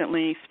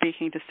recently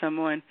speaking to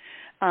someone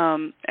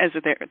as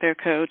their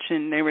coach,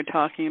 and they were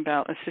talking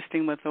about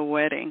assisting with a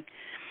wedding.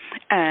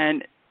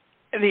 And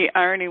the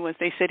irony was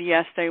they said,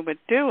 yes, they would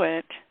do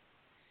it,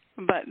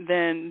 but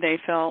then they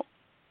felt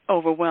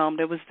overwhelmed.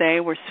 It was they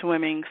were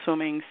swimming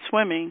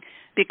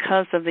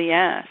because of the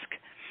ask.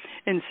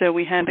 And so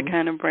we had to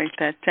kind of break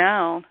that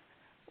down,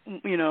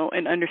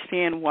 and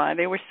understand why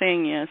they were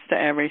saying yes to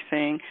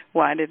everything.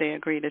 Why did they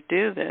agree to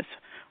do this?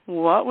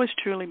 What was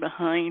truly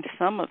behind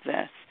some of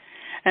this?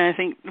 And I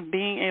think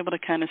being able to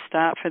kind of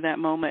stop for that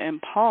moment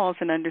and pause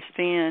and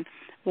understand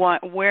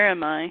where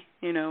am I,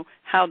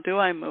 how do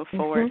I move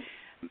forward?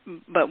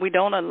 But we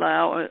don't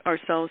allow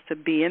ourselves to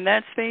be in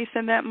that space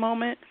in that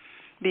moment,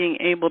 being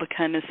able to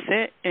kind of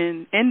sit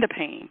in the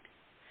pain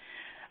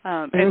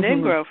and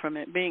then grow from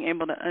it, being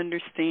able to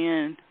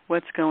understand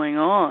what's going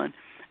on,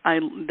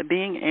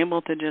 being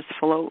able to just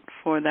float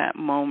for that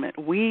moment.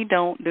 We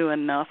don't do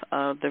enough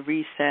of the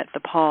reset,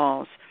 the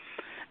pause,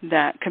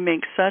 that can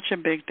make such a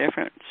big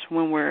difference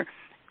when we're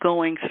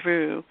going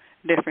through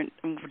different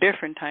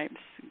types.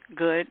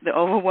 Good, the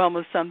overwhelm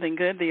of something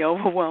good, the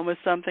overwhelm of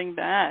something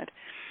bad.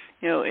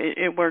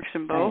 It works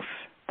in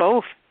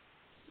both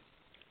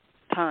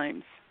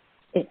times.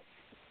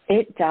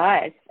 It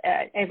does.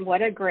 And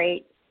what a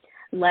great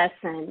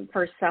lesson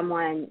for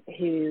someone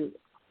who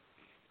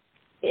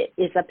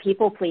is a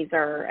people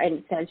pleaser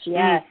and says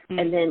yes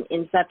and then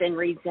ends up in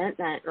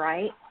resentment,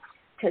 right?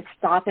 To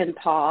stop and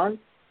pause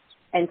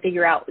and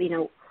figure out,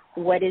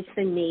 what is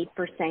the need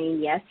for saying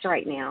yes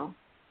right now?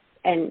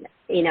 And,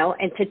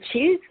 and to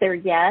choose their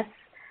yes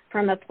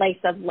from a place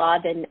of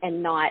love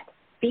and not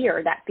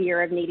fear, that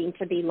fear of needing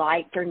to be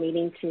liked or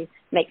needing to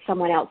make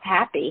someone else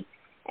happy.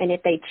 And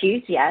if they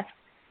choose yes,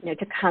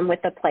 to come with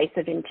a place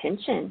of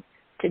intention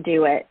to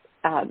do it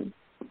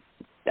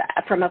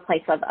from a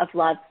place of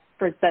love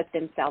for both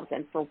themselves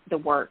and for the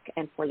work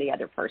and for the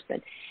other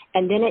person.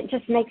 And then it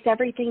just makes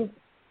everything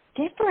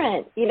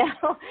different,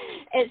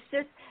 It's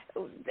just,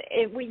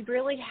 we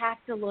really have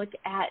to look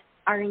at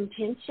our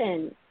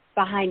intention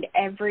behind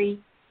every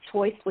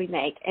choice we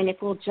make. And if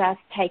we'll just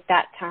take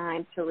that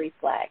time to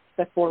reflect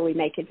before we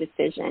make a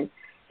decision,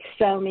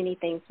 so many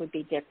things would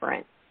be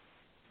different.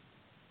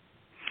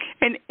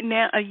 And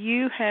now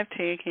you have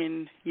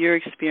taken your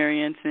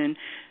experience and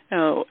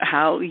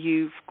how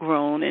you've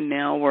grown and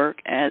now work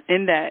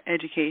in that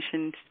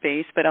education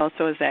space, but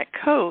also as that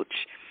coach,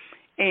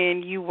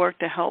 and you work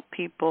to help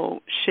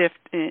people shift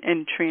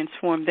and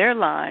transform their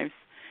lives,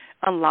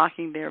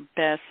 unlocking their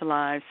best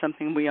lives,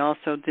 something we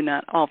also do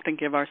not often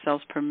give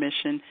ourselves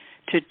permission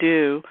to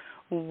do.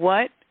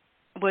 What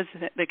was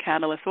the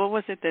catalyst? What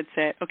was it that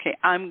said, okay,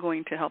 I'm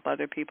going to help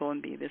other people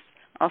and be this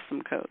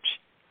awesome coach?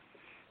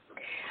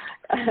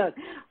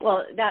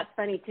 Well, that's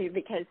funny, too,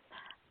 because,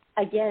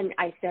 again,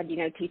 I said,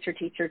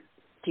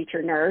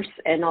 teacher, nurse,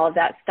 and all of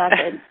that stuff,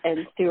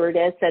 and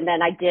stewardess. And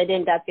then I did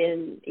end up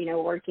in,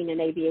 working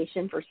in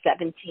aviation for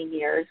 17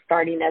 years,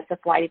 starting as a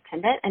flight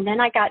attendant. And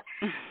then I got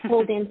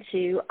pulled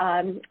into,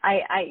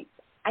 I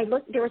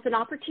there was an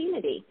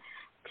opportunity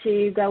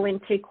to go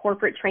into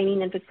corporate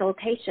training and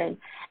facilitation.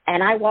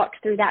 And I walked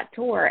through that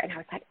door and I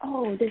was like,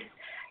 oh,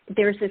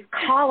 there's this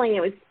calling. It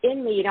was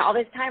in me. All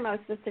this time I was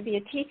supposed to be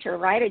a teacher,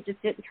 right? It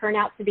just didn't turn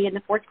out to be in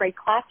the fourth grade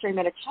classroom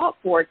at a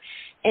chalkboard.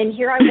 And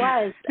here I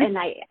was, and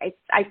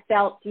I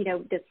felt,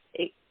 this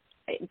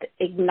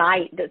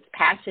ignite this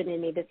passion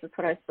in me. This is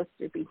what I was supposed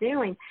to be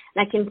doing.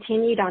 And I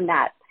continued on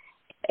that,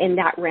 in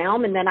that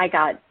realm. And then I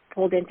got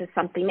pulled into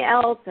something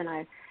else, and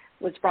I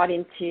was brought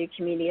into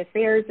community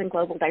affairs and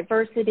global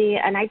diversity,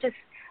 and I just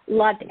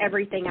loved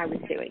everything I was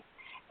doing.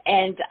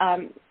 And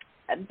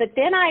but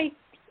then I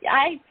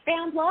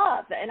found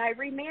love, and I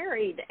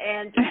remarried,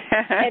 and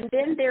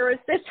then there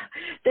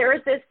was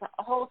this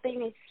whole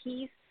thing is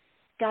he's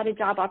got a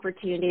job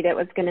opportunity that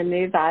was going to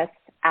move us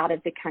out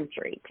of the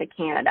country to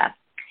Canada,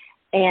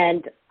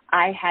 and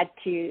I had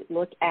to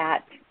look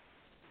at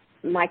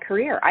my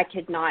career. I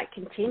could not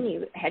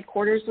continue.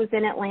 Headquarters was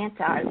in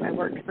Atlanta. I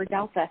worked for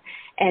Delta,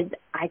 and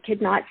I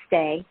could not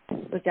stay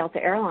with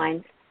Delta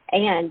Airlines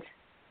and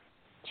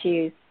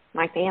choose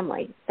my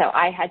family. So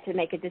I had to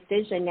make a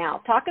decision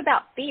now. Talk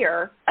about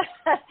fear.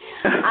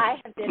 I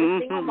have been a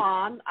single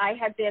mom. I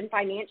have been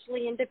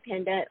financially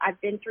independent. I've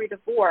been through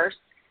divorce.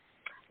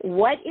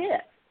 What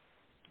if?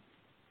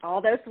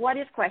 All those what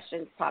if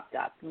questions popped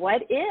up.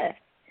 What if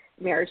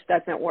marriage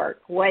doesn't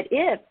work? What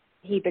if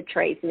he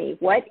betrays me?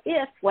 What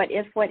if?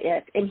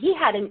 And he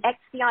had an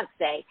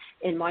ex-fiance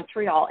in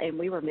Montreal, and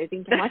we were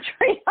moving to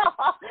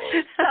Montreal.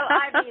 So,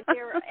 I mean,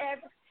 there were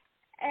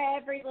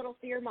every little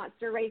fear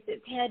monster raised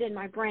its head in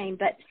my brain.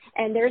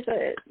 And there's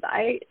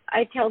I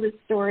tell this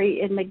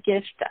story in The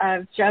Gift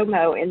of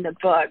JOMO in the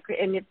book.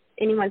 And if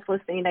anyone's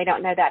listening and they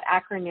don't know that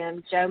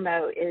acronym,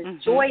 JOMO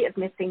is Joy of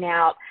Missing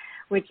Out,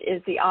 which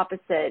is the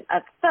opposite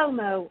of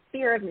FOMO,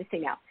 fear of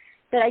missing out.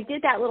 But I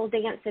did that little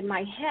dance in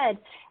my head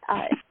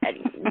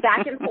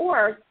back and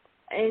forth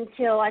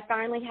until I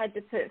finally had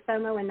to put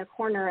FOMO in the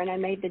corner, and I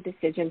made the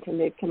decision to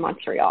move to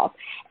Montreal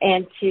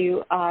and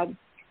to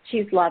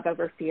choose love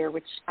over fear,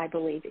 which I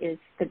believe is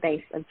the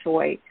base of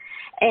joy.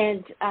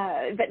 And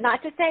but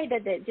not to say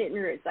that it didn't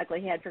rear its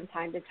ugly head from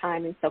time to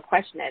time and still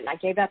question it. And I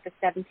gave up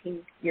a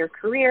 17-year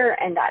career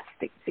and that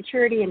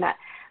security and that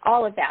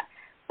all of that.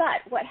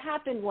 But what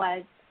happened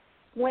was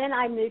when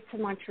I moved to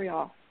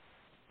Montreal,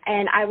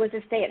 and I was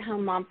a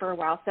stay-at-home mom for a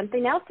while,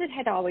 something else that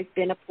had always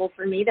been a pull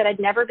for me that I'd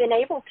never been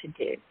able to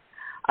do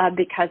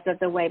because of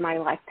the way my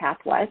life path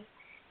was.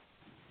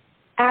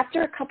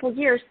 After a couple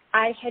years,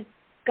 I had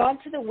gone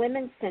to the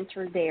Women's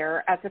Center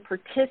there as a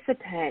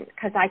participant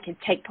because I could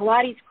take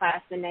Pilates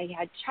class, and they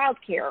had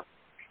childcare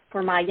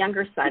for my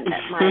younger son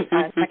that my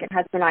second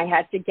husband and I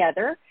had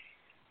together.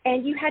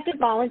 And you had to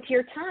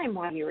volunteer time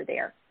while you were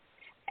there.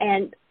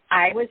 And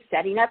I was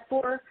setting up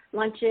for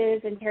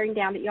lunches and tearing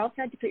down, but you also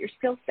had to put your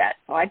skill set.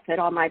 So I put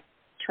all my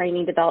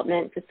training,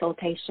 development,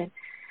 facilitation.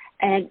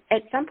 And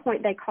at some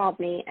point they called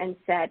me and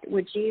said,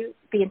 would you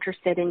be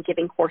interested in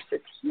giving courses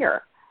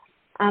here?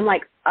 I'm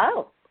like,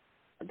 oh,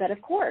 but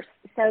of course.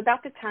 So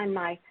about the time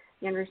my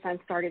younger son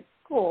started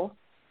school,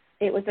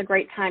 it was a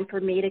great time for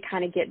me to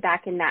kind of get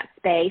back in that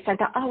space. I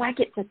thought, I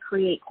get to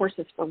create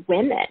courses for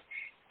women.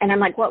 And I'm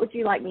like, what would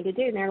you like me to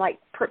do? And they're like,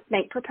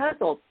 make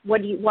proposals.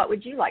 What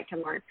would you like to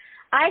learn?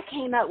 I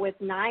came up with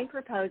 9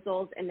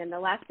 proposals, and then the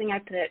last thing I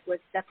put was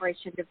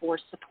separation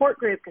divorce support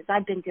group, because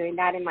I've been doing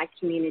that in my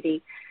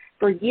community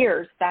for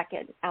years back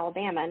in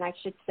Alabama. And I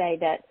should say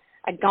that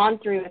I'd gone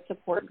through a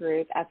support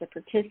group as a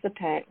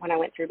participant when I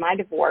went through my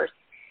divorce,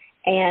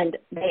 and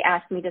they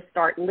asked me to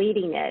start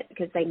leading it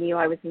because they knew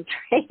I was in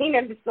training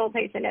and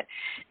facilitation at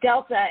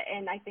Delta,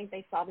 and I think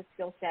they saw the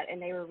skill set,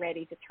 and they were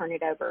ready to turn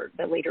it over.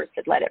 The leaders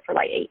had led it for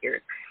like 8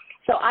 years.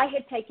 So I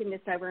had taken this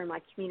over in my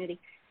community.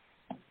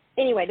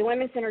 Anyway, the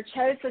Women's Center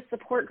chose the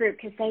support group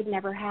because they'd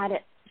never had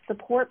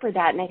support for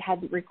that, and they'd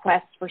had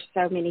requests for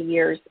so many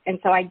years. And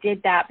so I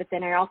did that, but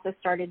then I also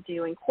started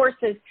doing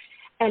courses,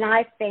 and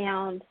I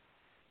found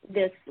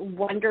this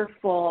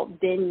wonderful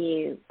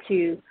venue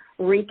to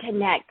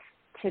reconnect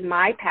to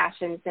my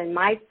passions and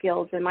my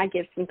skills and my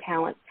gifts and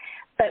talents.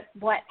 But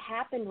what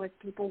happened was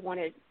people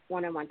wanted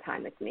one-on-one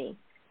time with me,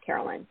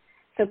 Carolyn.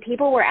 So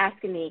people were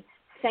asking me,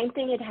 same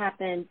thing had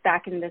happened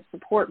back in the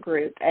support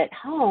group at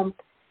home.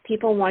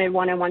 People wanted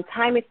one-on-one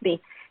time with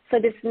me. So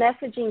this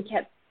messaging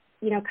kept,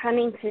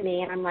 coming to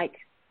me, and I'm like,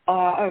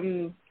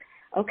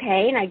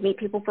 okay. And I'd meet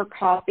people for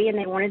coffee, and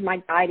they wanted my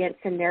guidance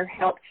and their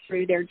help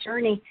through their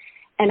journey.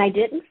 And I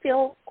didn't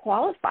feel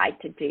qualified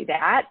to do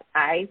that.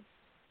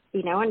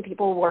 And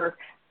people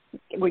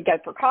we'd go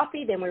for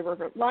coffee, then we were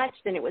for lunch,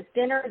 then it was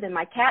dinner, then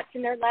my cat's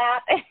in their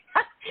lap.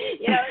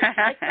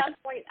 At some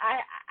point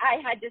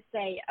I had to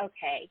say,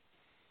 okay,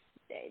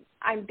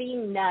 I'm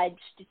being nudged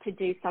to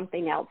do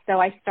something else. So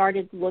I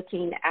started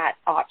looking at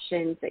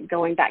options and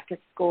going back to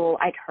school.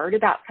 I'd heard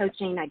about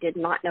coaching. I did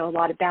not know a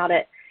lot about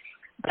it,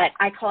 but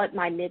I call it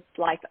my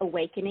midlife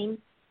awakening.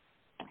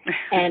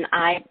 And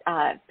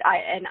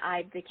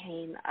I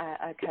became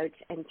a coach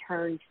and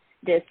turned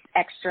this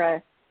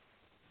extra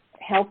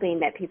helping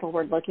that people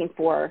were looking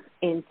for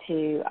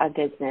into a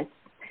business.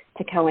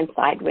 to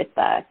coincide with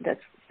the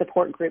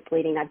support group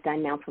leading I've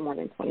done now for more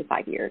than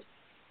 25 years.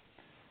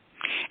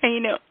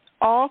 And,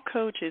 all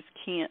coaches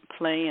can't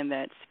play in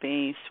that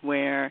space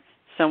where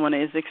someone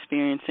is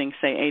experiencing,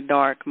 say, a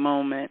dark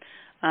moment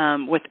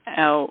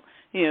without,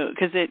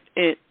 because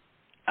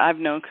I've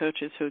known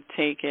coaches who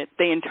take it,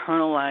 they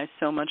internalize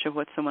so much of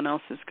what someone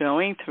else is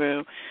going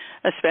through,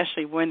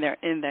 especially when they're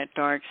in that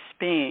dark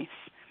space.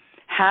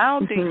 How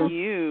do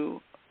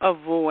you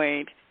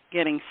avoid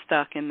getting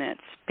stuck in that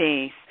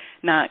space,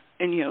 that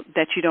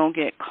you don't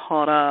get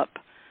caught up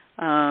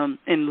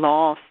and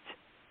lost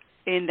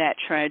in that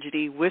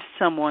tragedy with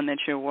someone that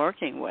you're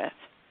working with?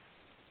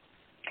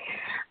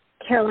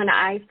 Carolyn,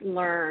 I've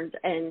learned,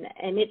 and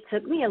it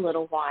took me a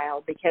little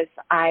while because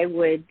I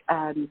would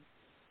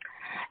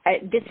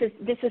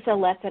this is a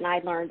lesson I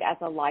learned as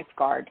a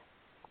lifeguard.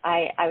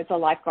 I was a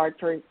lifeguard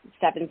for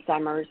 7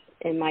 summers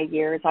in my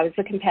years. I was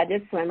a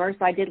competitive swimmer,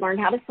 so I did learn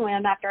how to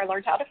swim after I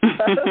learned how to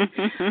float.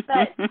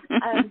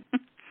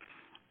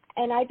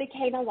 And I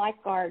became a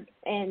lifeguard.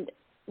 And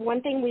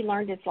one thing we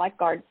learned as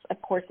lifeguards,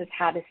 of course, is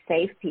how to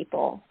save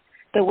people.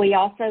 But we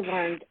also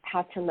learned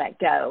how to let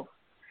go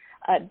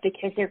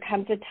because there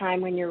comes a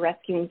time when you're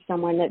rescuing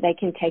someone that they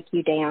can take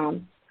you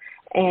down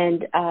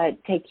and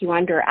take you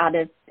under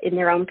in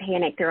their own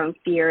panic, their own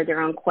fear,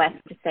 their own quest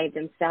to save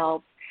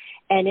themselves.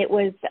 And it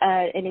was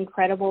an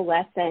incredible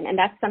lesson. And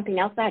that's something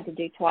else I had to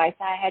do twice.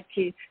 I had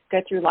to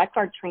go through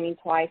lifeguard training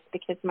twice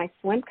because my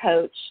swim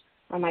coach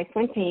on my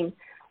swim team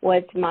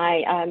was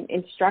my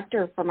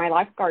instructor for my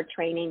lifeguard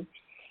training.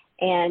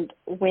 And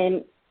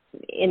when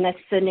in the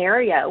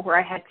scenario where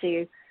I had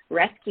to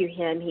rescue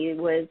him, he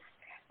was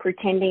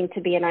pretending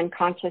to be an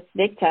unconscious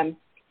victim.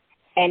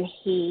 And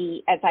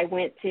as I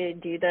went to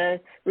do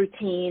the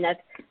routine of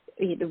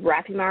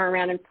wrapping my arm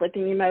around and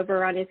flipping him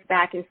over on his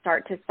back and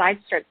start to side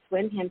stroke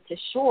swim him to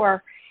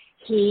shore,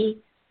 he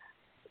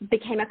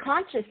became a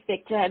conscious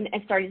victim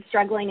and started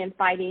struggling and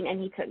fighting,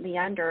 and he took me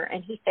under.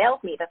 And he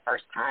failed me the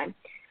first time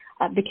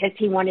because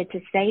he wanted to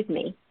save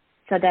me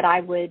so that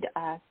I would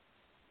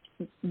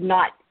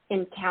not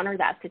encounter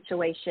that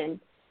situation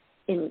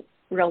in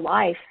real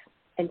life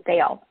and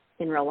fail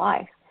in real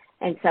life.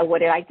 And so what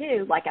did I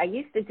do? Like I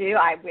used to do,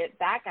 I went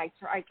back, I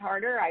tried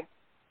harder, I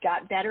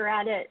got better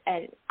at it,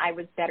 and I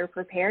was better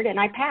prepared, and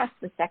I passed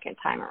the second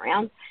time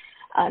around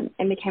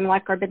and became a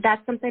lifeguard. But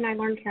that's something I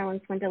learned, Carolyn,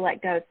 is when to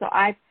let go. So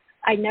I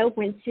know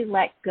when to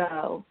let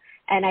go,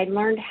 and I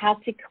learned how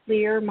to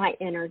clear my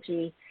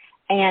energy.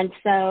 And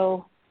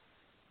so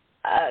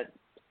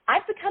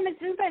I've become a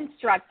Zumba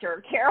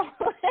instructor, Carolyn.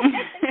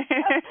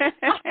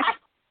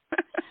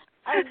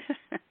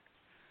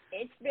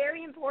 It's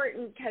very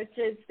important,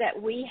 coaches,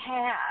 that we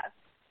have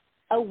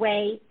a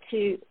way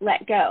to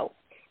let go.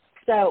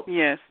 So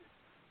yes,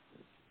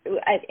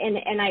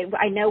 and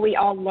I know we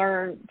all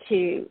learn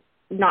to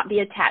not be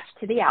attached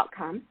to the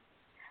outcome,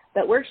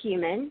 but we're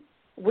human.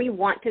 We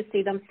want to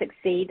see them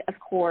succeed, of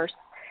course.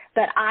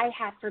 But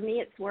for me,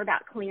 it's more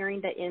about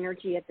clearing the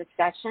energy of the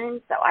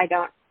session so I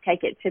don't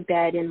take it to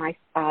bed in my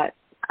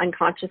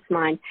unconscious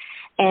mind.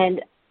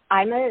 And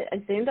I'm a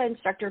Zumba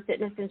instructor,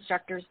 fitness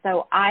instructor,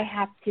 so I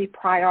have to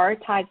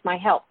prioritize my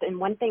health. And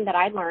one thing that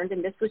I learned,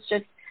 and this was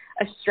just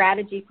a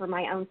strategy for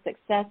my own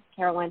success,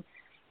 Carolyn,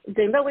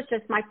 Zumba was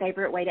just my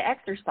favorite way to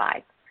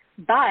exercise.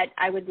 But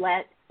I would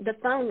let the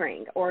phone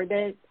ring or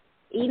the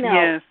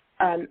email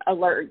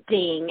alert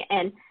ding,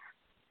 and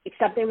if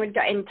something would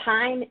go.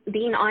 And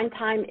being on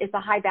time is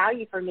a high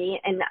value for me,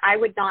 and I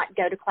would not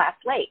go to class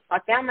late. So I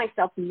found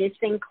myself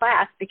missing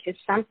class because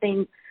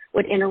something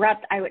would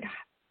interrupt. I would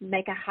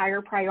make a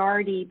higher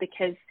priority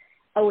because,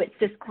 it's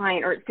this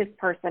client or it's this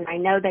person. I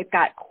know they've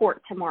got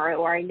court tomorrow,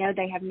 or I know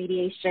they have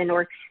mediation,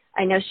 or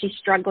I know she's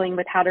struggling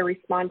with how to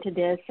respond to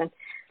this.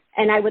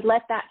 And I would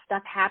let that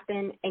stuff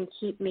happen and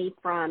keep me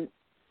from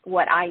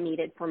what I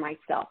needed for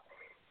myself.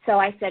 So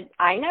I said,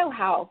 I know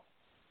how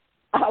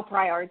I'll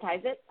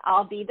prioritize it.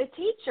 I'll be the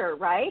teacher,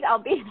 right?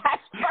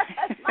 That's part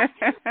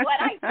of what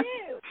I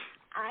do.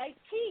 I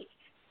teach.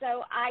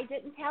 So I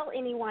didn't tell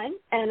anyone,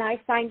 and I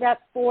signed up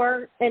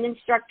for an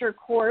instructor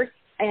course,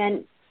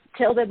 and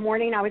till the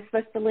morning I was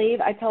supposed to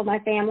leave, I told my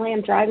family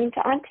I'm driving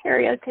to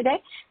Ontario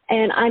today,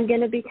 and I'm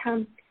going to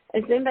become a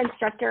Zumba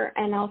instructor,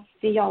 and I'll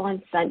see y'all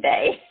on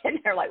Sunday. And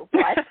they're like,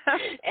 what?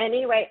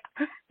 Anyway,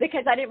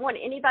 because I didn't want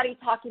anybody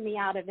talking me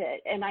out of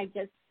it, and I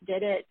just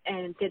did it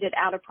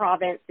out of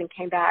province and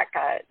came back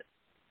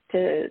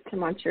to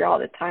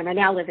Montreal at the time. I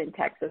now live in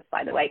Texas,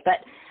 by the way,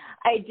 but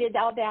I did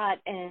all that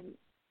and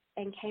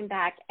came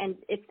back. And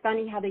it's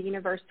funny how the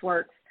universe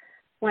works.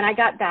 When I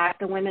got back,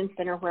 the Women's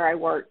Center where I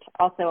worked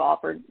also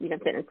offered,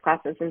 fitness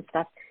classes and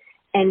stuff.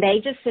 And they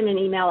just sent an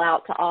email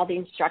out to all the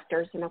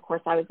instructors. And, of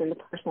course, I was in the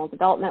personal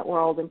development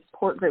world and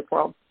support group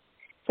world,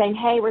 saying,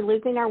 hey, we're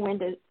losing our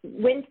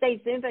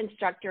Wednesday Zumba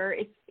instructor.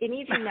 If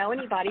any of you know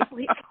anybody,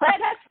 please let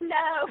us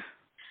know.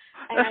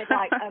 And I was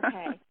like,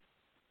 okay,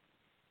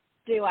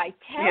 do I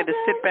tell them? You had to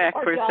sit back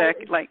for a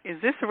second, like,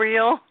 is this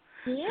real?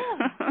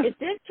 Yeah, is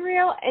this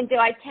real? And do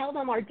I tell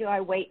them, or do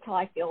I wait till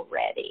I feel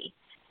ready?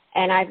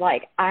 And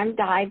I'm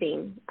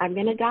diving. I'm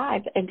going to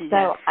dive. And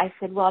so I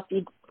said, well,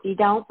 if you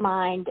don't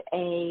mind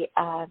a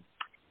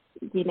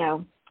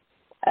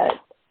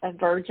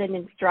virgin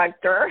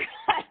instructor,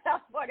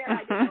 whatever, I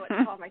didn't know what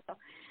to call myself.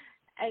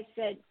 I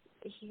said,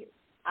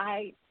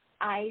 I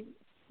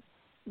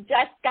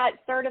just got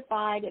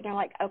certified. And they're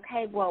like,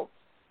 okay, well,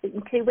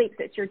 in 2 weeks,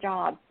 it's your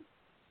job.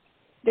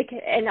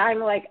 And I'm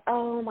like,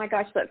 oh, my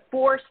gosh, that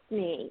forced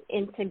me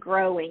into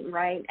growing,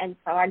 right? And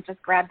so I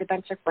just grabbed a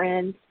bunch of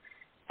friends.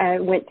 I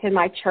went to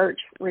my church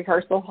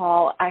rehearsal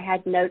hall. I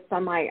had notes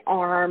on my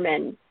arm,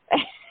 and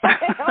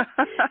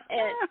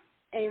and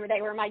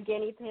they were my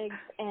guinea pigs.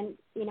 And,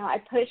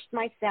 I pushed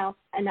myself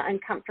in an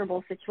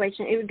uncomfortable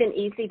situation. It would have been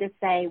easy to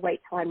say,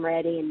 wait till I'm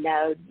ready, and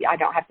no, I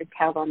don't have to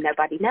tell them.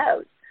 Nobody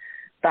knows.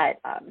 But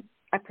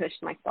I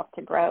pushed myself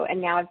to grow,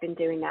 and now I've been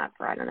doing that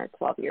for,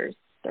 12 years,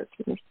 13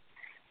 years.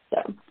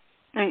 So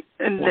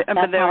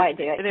that's how I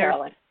do it,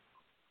 Carolyn.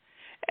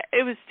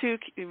 It was two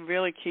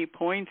really key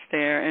points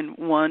there, and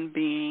one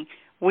being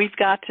we've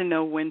got to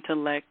know when to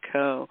let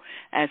go.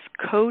 As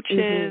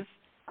coaches,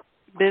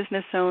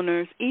 business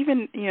owners,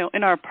 even,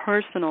 in our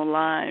personal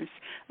lives,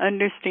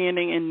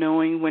 understanding and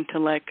knowing when to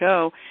let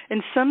go.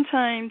 And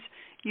sometimes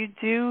you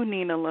do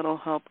need a little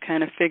help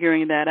kind of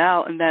figuring that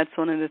out, and that's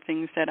one of the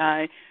things that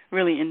I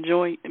really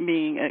enjoy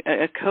being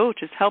a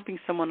coach, is helping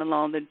someone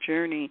along the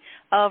journey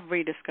of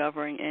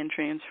rediscovering and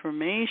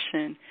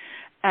transformation.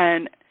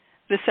 And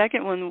the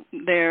second one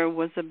there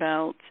was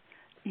about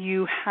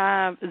you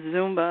have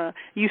Zumba.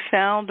 You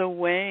found a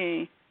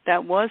way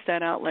that was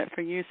that outlet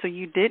for you, so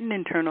you didn't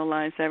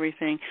internalize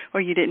everything, or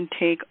you didn't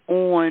take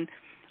on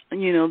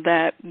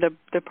that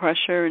the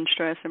pressure and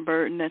stress and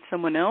burden that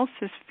someone else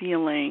is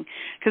feeling.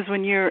 Because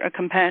when you're a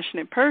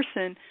compassionate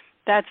person,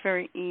 that's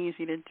very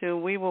easy to do.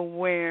 We will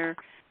wear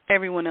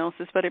everyone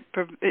else's, but it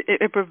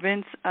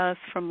prevents us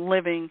from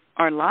living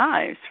our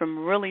lives,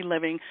 from really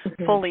living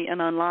fully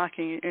and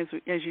unlocking, as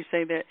you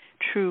say, that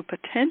true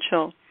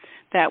potential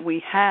that we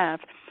have.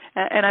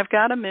 And I've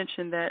got to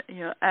mention that,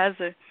 as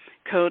a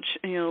coach,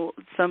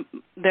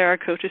 there are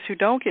coaches who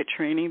don't get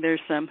training.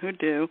 There's some who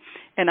do,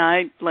 and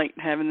I like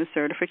having the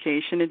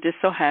certification. It just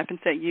so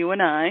happens that you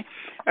and I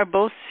are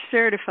both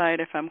certified,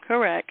 if I'm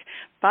correct,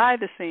 by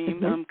the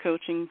same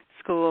coaching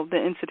school,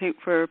 the Institute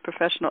for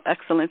Professional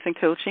Excellence in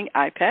Coaching,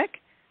 IPEC.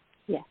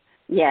 Yeah.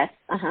 Yes.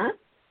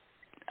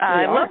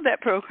 I love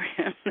that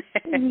program.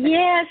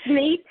 Yes,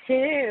 me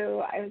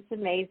too. It was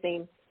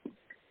amazing.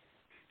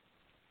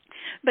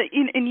 But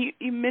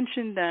you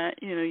mentioned that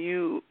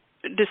you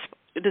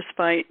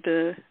despite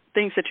the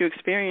things that you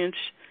experienced,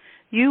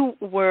 you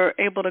were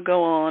able to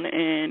go on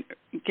and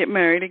get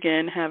married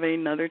again, have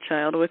another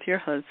child with your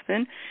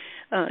husband,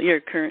 your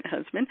current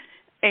husband,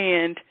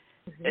 and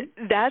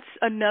that's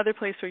another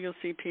place where you'll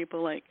see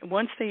people, like,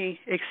 once they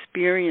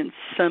experience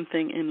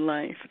something in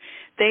life,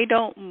 they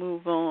don't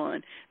move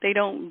on. They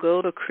don't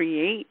go to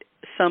create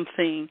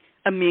something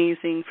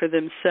amazing for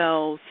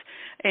themselves.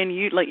 And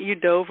you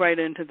dove right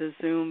into the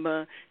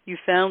Zumba. You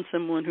found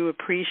someone who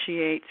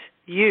appreciates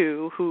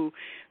you, who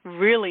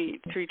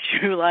really treats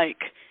you like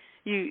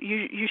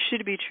you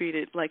should be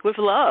treated, like with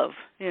love,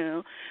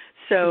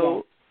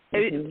 So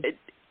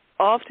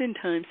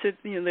oftentimes,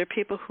 there are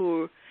people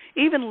who are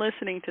even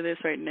listening to this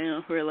right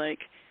now who are like,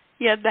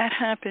 yeah, that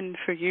happened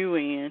for you,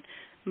 Ann,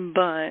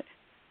 but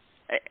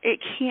it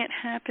can't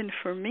happen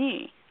for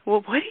me.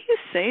 Well, what do you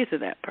say to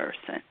that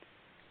person?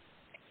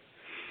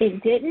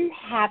 It didn't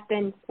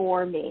happen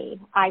for me.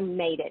 I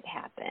made it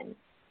happen.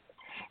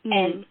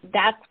 And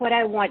that's what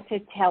I want to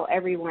tell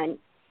everyone.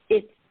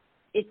 It's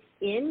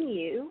in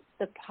you,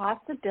 the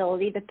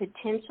possibility, the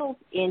potential's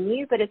in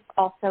you, but it's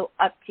also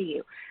up to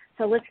you.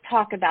 So let's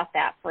talk about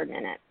that for a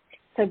minute.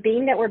 So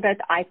being that we're both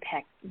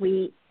IPEC,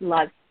 we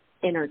love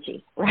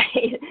energy,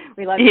 right?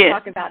 We love to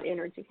talk about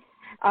energy.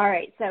 All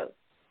right, so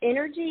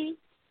energy,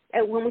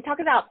 when we talk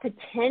about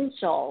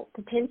potential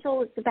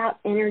is about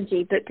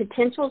energy, but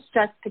potential is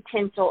just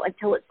potential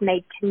until it's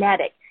made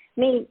kinetic,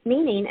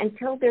 meaning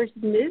until there's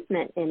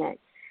movement in it.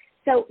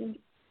 So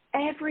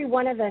every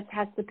one of us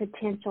has the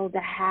potential to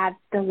have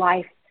the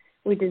life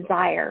we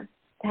desire,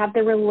 to have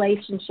the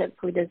relationships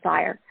we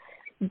desire.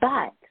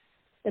 But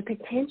the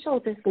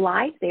potential just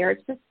lies there.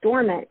 It's just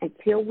dormant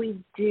until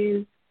we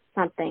do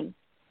something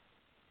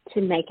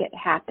to make it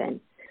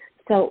happen.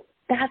 So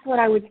that's what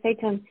I would say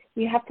to him.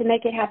 You have to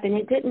make it happen.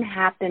 It didn't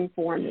happen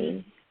for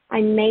me.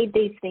 I made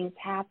these things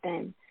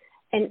happen.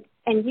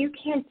 And you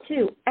can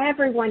too.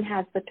 Everyone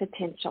has the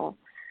potential.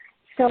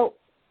 So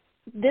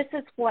this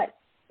is what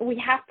we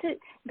have to,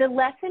 the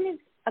lesson is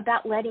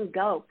about letting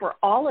go for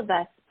all of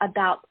us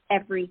about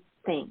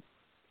everything,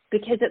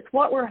 because it's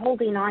what we're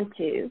holding on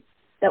to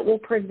that will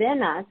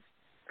prevent us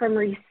from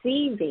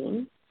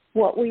receiving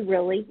what we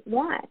really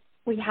want.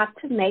 We have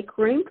to make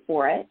room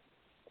for it.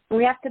 And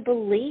we have to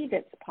believe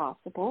it's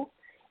possible.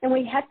 And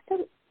we have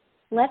to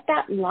let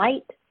that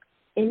light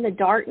in the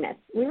darkness.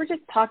 We were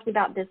just talking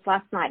about this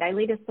last night. I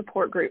lead a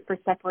support group for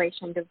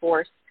separation and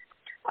divorce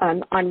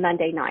on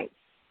Monday nights.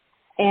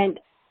 And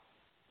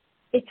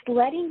it's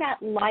letting that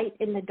light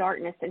in the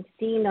darkness and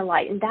seeing the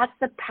light. And that's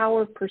the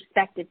power of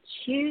perspective,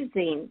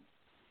 choosing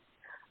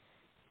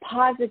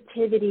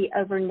positivity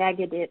over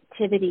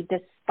negativity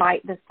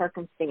despite the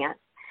circumstance.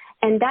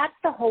 And that's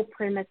the whole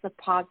premise of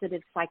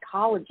positive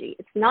psychology.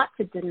 It's not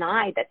to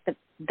deny that the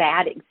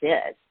bad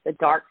exists, the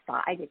dark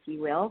side, if you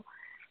will.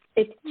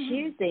 It's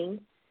choosing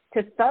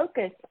to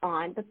focus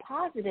on the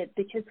positive,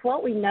 because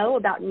what we know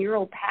about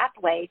neural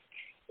pathways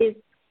is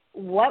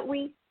what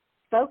we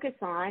focus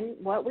on,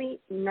 what we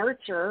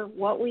nurture,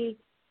 what we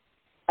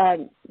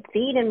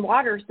feed and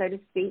water, so to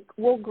speak,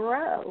 will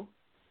grow.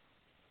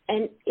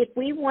 And if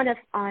we want to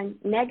on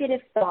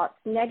negative thoughts,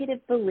 negative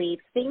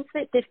beliefs, things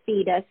that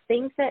defeat us,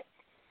 things that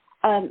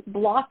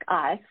block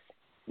us,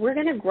 we're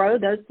going to grow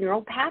those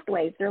neural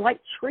pathways. They're like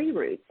tree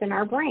roots in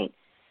our brain.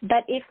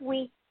 But if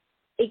we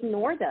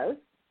ignore those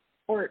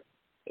or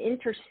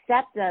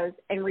intercept those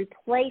and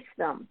replace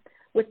them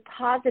with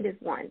positive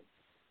ones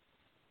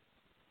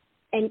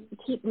and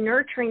keep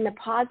nurturing the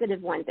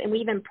positive ones, and we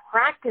even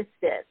practice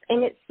this,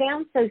 and it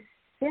sounds so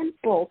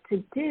simple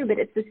to do, but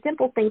it's the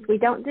simple things we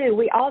don't do.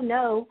 We all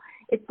know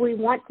if we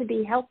want to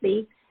be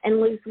healthy and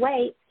lose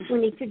weight, we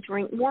need to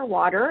drink more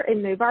water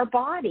and move our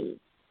body.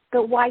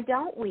 But why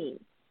don't we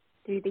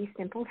do these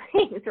simple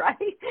things, right?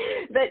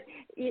 But,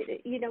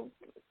 you know,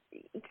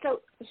 so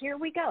here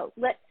we go.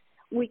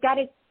 We got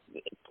to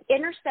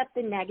intercept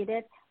the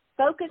negative,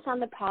 focus on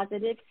the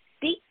positive,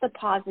 speak the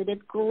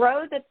positive,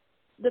 grow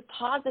the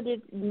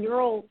positive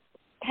neural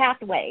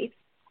pathways,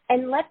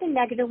 and let the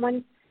negative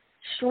ones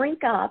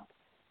shrink up.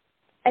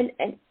 And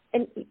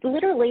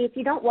literally, if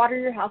you don't water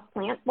your house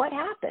plants, what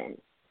happens?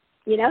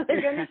 You know,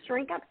 they're going to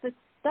shrink up. So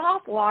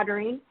stop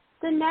watering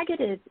the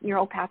negative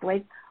neural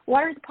pathways.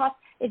 Water the positive.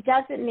 It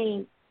doesn't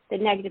mean that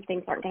negative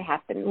things aren't going to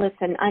happen.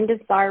 Listen,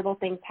 undesirable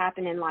things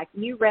happen in life.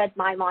 You read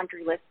my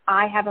laundry list.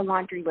 I have a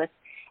laundry list.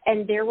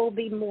 And there will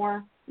be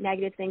more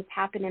negative things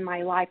happen in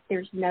my life.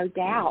 There's no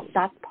doubt.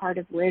 That's part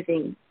of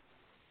living.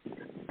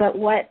 But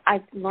what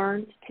I've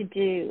learned to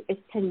do is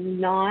to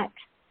not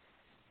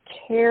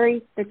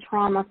carry the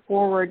trauma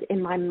forward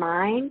in my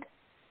mind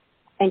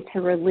and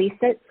to release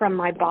it from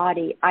my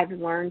body. I've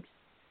learned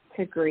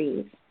to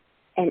grieve.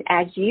 And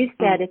as you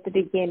said at the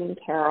beginning,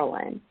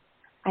 Carolyn,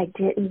 I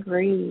didn't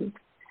grieve.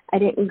 I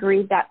didn't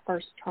grieve that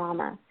first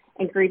trauma.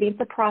 And grieving is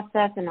a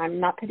process, and I'm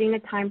not putting a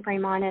time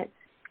frame on it.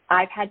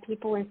 I've had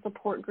people in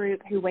support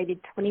group who waited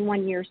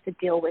 21 years to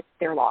deal with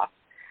their loss.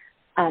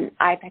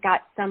 I've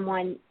got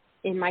someone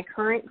in my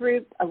current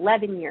group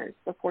 11 years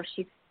before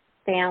she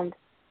found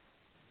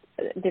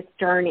this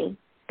journey.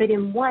 But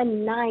in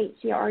one night,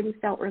 she already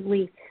felt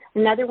relief.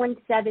 Another one,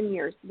 7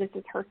 years. This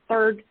is her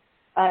third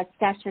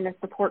session of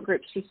support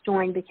group she's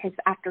joined, because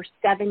after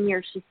 7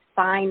 years, she's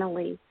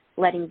finally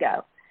letting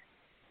go.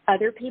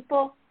 Other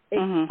people,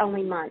 it's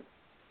only months.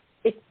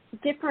 It's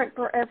different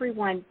for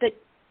everyone, but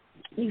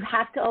you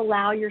have to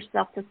allow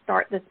yourself to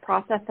start this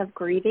process of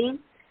grieving,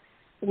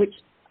 which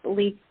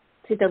leads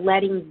to the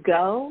letting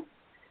go,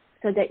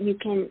 so that you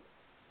can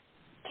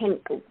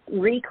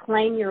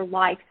reclaim your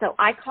life. So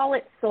I call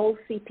it soul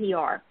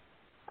CPR,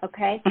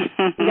 okay?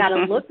 You got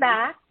to look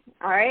back,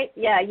 all right?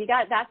 Yeah,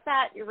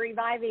 you're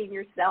reviving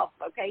yourself,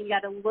 okay? You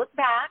got to look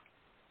back,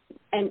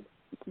 and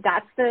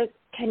that's the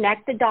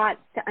connect the dots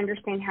to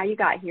understand how you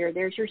got here.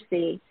 There's your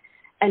C.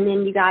 And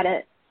then you got to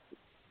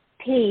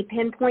P,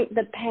 pinpoint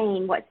the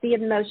pain. What's the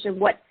emotion?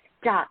 What's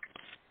stuck?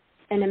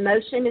 An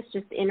emotion is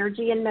just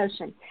energy in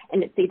motion,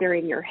 and it's either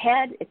in your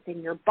head, it's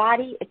in your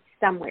body, it's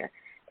somewhere.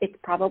 It's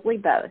probably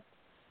both,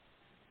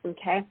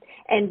 okay?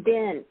 And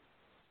then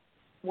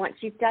once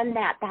you've done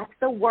that, that's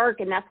the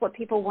work, and that's what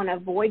people want to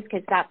avoid,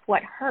 because that's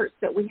what hurts.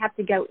 But we have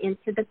to go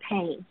into the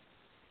pain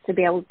to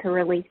be able to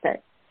release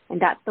it,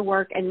 and that's the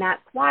work. And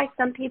that's why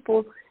some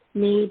people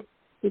need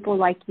people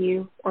like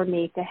you or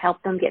me to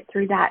help them get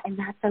through that, and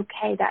that's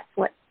okay.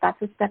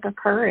 That's a step of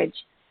courage.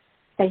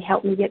 They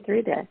helped me get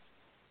through this.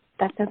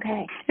 That's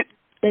okay.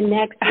 The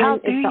next one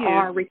is the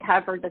R,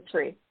 recover the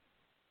truth.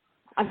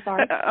 I'm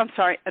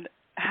sorry.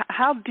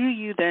 How do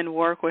you then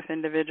work with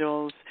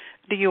individuals?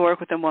 Do you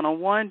work with them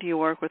one-on-one? Do you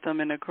work with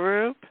them in a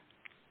group?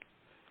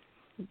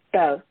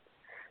 Both.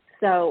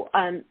 So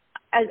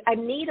I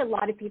meet a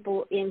lot of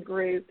people in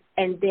group,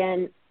 and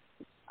then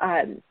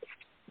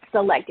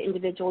select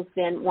individuals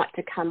then want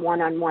to come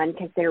one-on-one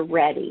because they're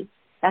ready.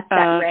 That's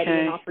that ready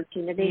and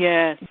opportunity.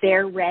 Yes.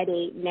 They're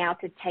ready now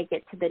to take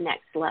it to the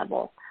next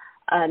level.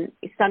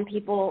 Some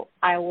people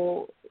I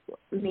will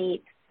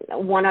meet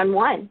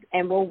one-on-one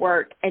and we'll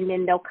work, and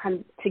then they'll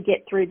come to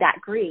get through that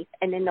grief,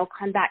 and then they'll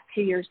come back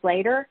 2 years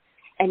later,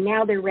 and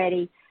now they're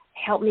ready.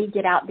 Help me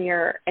get out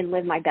there and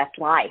live my best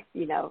life.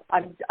 You know,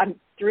 I'm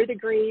through the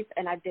grief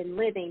and I've been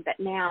living, but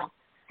now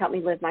help me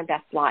live my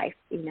best life.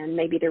 You know,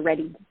 maybe they're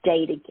ready to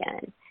date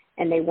again,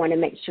 and they want to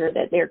make sure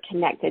that they're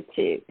connected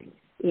to,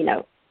 you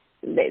know,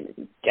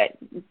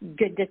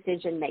 good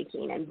decision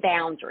making and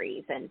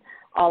boundaries and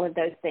all of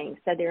those things.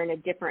 So they're in a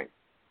different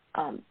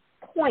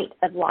point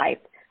of life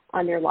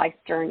on their life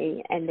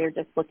journey, and they're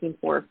just looking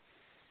for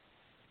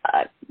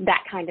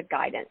that kind of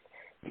guidance.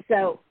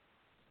 So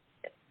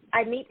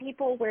I meet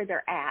people where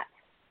they're at,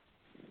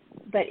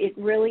 but it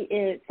really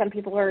is. Some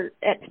people are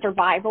at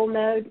survival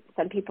mode.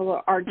 Some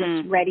people are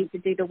just ready to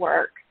do the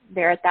work.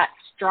 They're at that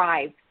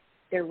strive.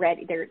 They're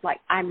ready. They're like,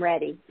 I'm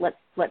ready. Let's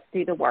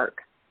do the work.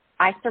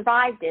 I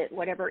survived it,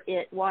 whatever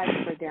it was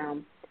for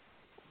them.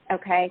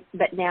 Okay,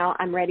 but now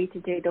I'm ready to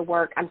do the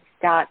work. I'm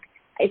stuck.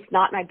 It's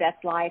not my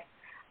best life.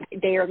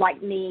 They are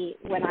like me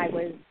when I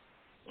was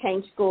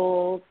changed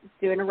schools,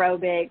 doing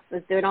aerobics,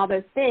 was doing all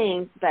those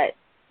things, but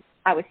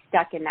I was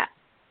stuck in that.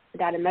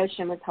 That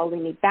emotion was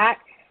holding me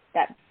back.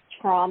 That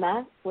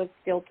trauma was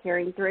still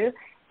carrying through.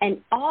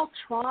 And all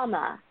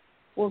trauma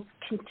will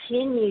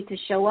continue to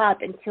show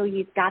up until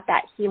you've got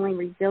that healing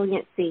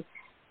resiliency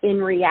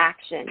in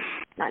reaction,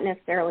 not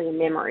necessarily in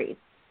memories.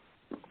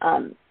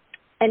 And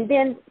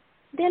then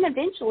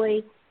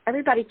eventually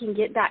everybody can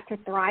get back to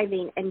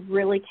thriving and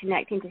really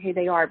connecting to who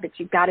they are, but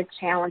you've got to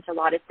challenge a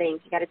lot of things.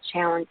 You've got to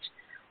challenge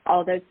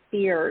all those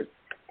fears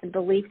and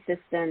belief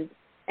systems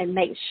and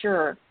make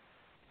sure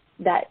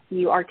that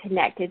you are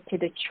connected to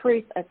the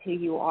truth of who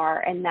you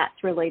are, and that's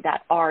really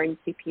that R in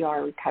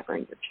CPR,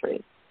 recovering your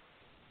truth.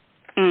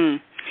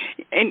 And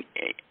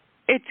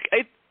it's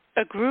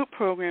a group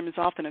program is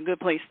often a good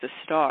place to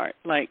start.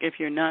 Like if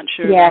you're not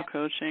sure about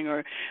coaching,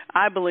 or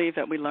I believe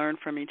that we learn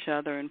from each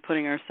other, and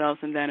putting ourselves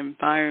in that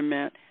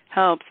environment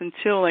helps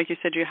until, like you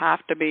said, you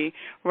have to be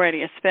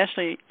ready,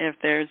 especially if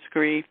there's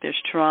grief, there's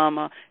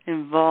trauma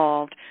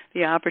involved.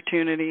 The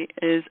opportunity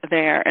is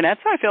there. And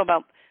that's how I feel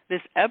about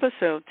this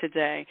episode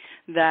today,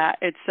 that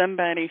it's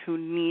somebody who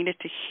needed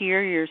to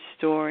hear your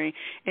story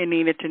and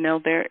needed to know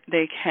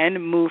they can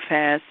move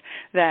past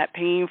that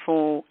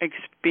painful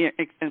event,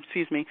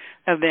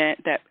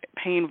 that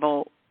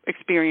painful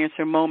experience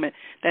or moment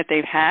that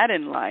they've had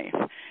in life.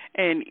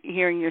 And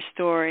hearing your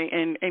story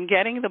and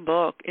getting the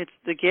book, it's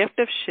The Gift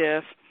of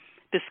Shift,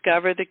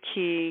 Discover the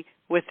Key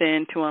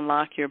Within to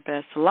Unlock Your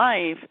Best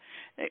Life,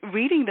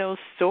 reading those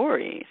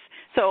stories.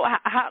 So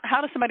how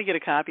does somebody get a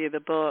copy of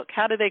the book?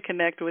 How do they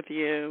connect with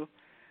you?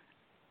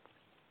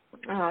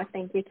 Oh,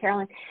 thank you,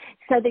 Carolyn.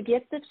 So The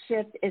Gift of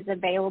Shift is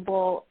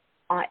available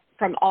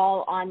from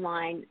all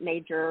online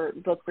major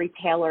book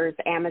retailers,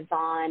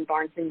 Amazon,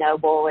 Barnes &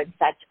 Noble, and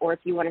such, or if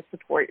you want to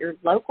support your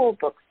local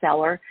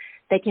bookseller,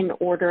 they can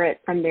order it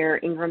from their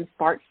Ingram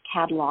Sparks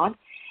catalog.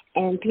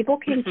 And people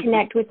can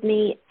connect with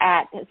me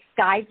at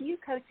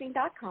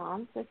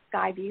skyviewcoaching.com. So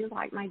Skyview,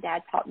 like my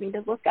dad taught me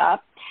to look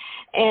up.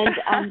 And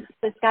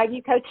so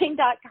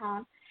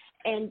skyviewcoaching.com.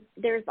 And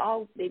there's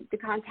all the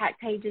contact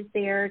pages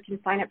there. You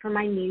can sign up for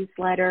my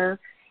newsletter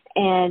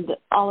and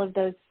all of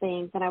those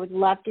things. And I would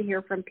love to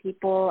hear from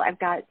people. I've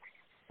got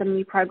some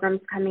new programs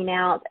coming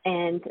out.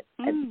 And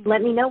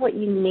let me know what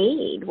you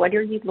need. What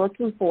are you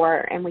looking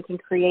for? And we can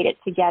create it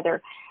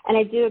together. And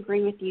I do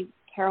agree with you,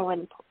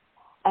 Carolyn.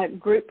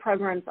 Group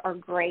programs are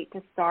great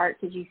to start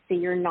because you see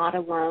you're not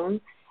alone.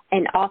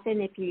 And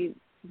often if you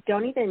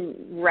don't even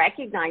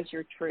recognize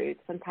your truth,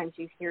 sometimes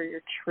you hear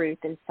your truth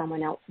in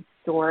someone else's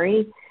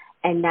story,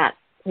 and that's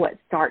what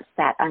starts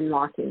that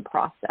unlocking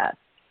process.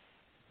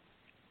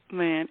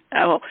 Man,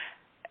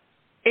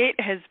 it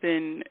has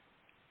been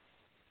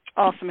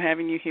awesome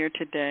having you here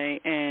today.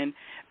 And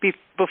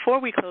before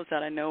we close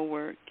out, I know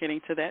we're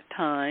getting to that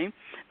time.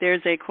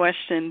 There's a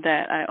question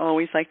that I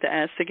always like to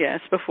ask the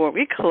guests before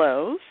we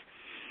close.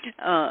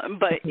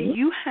 But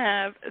you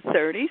have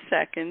 30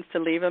 seconds to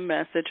leave a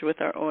message with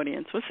our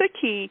audience. What's the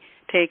key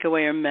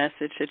takeaway or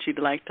message that you'd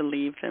like to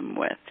leave them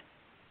with?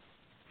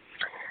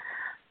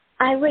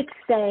 I would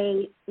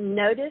say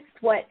notice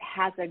what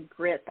has a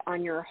grip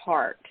on your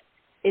heart.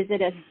 Is it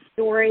a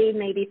story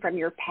maybe from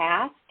your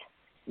past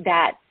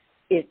that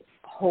is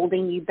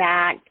holding you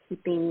back,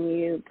 keeping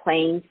you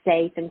playing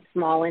safe and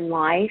small in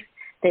life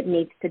that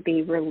needs to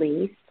be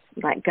released,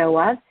 let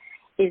go of?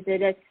 Is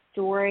it a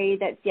story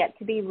that's yet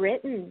to be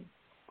written,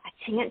 a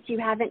chance you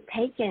haven't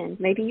taken?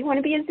 Maybe you want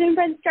to be a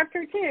Zumba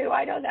instructor too.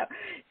 I don't know.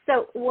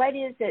 So what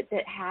is it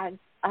that has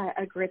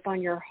a grip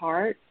on your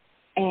heart?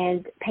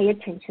 And pay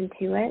attention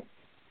to it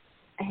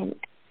and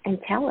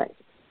tell it.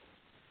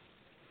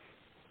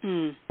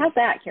 How's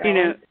that,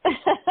 Carolyn?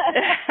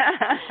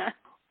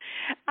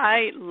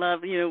 I love,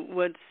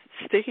 what's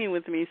sticking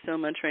with me so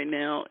much right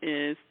now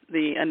is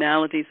the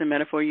analogies and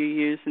metaphor you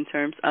use in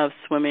terms of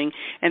swimming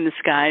and the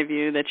sky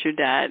view that your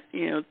dad,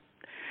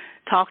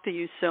 talked to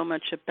you so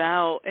much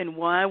about, and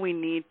why we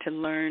need to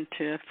learn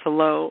to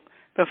float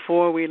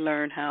before we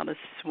learn how to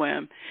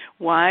swim,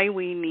 why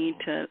we need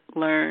to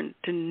learn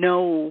to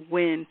know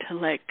when to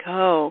let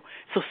go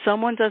so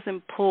someone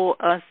doesn't pull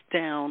us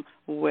down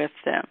with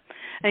them.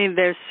 I mean,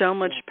 there's so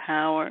much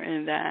power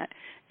in that,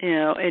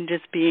 and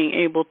just being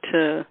able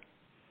to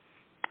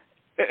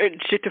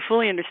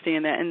fully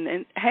understand that.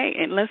 And hey,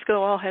 and let's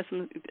go all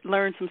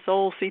learn some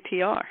soul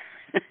CTR.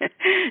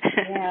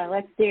 Yeah,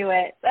 let's do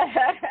it.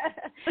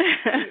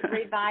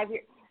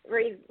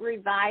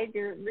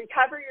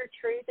 Recover your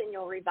truth, and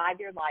you'll revive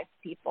your life,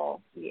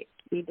 people. You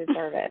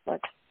deserve it.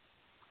 Let's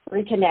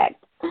reconnect.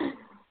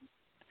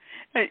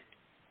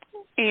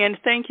 And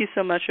thank you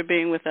so much for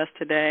being with us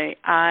today.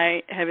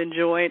 I have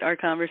enjoyed our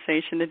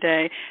conversation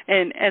today.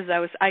 And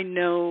I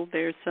know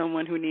there's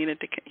someone who needed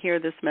to hear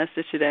this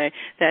message today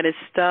that is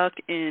stuck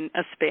in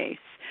a space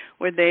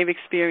where they've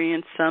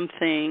experienced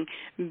something,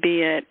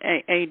 be it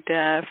a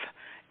death,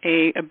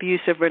 a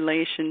abusive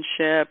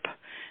relationship,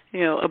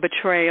 a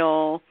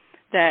betrayal,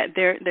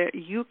 that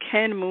you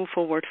can move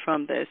forward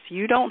from this.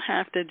 You don't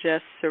have to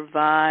just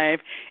survive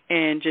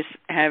and just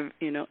have,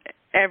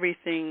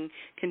 everything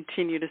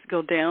continue to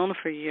go down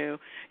for you.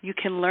 You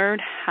can learn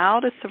how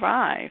to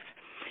thrive.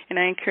 And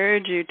I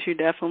encourage you to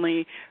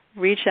definitely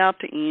reach out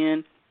to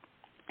Ann,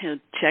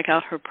 check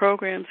out her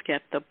programs,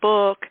 get the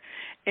book,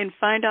 and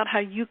find out how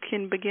you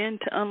can begin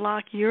to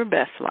unlock your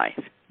best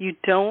life. You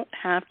don't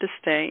have to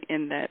stay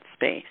in that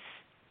space.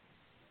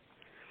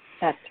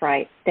 That's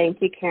right.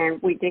 Thank you,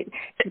 Karen.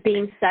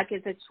 Being stuck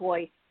is a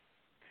choice.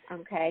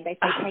 Okay, they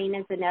say pain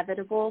is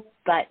inevitable,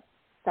 but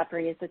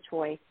suffering is a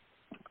choice.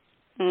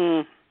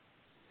 And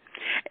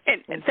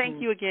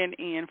thank you again,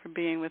 Ann, for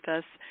being with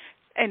us.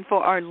 And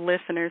for our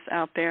listeners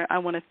out there, I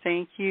want to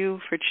thank you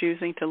for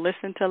choosing to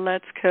listen to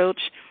Let's Coach.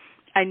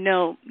 I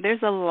know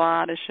there's a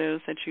lot of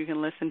shows that you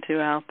can listen to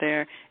out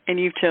there, and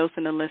you've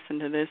chosen to listen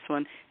to this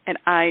one, and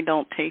I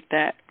don't take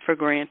that for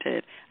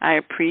granted. I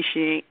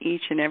appreciate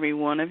each and every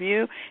one of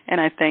you,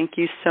 and I thank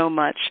you so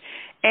much.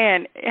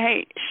 And,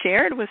 hey,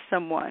 share it with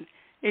someone.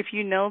 If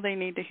you know they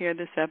need to hear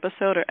this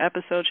episode or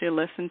episodes you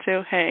listen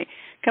to, hey,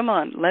 come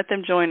on, let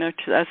them join us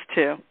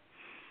too.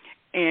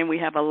 And we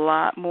have a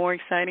lot more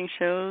exciting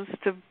shows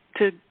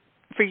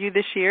for you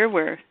this year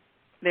where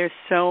there's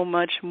so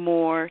much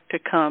more to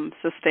come.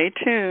 So stay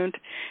tuned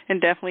and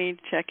definitely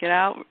check it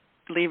out.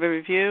 Leave a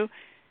review.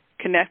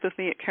 Connect with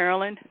me at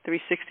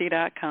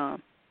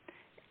Carolyn360.com.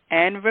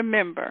 And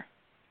remember,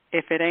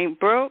 if it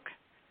ain't broke,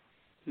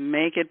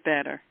 make it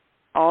better.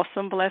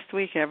 Awesome, blessed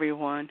week,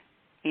 everyone.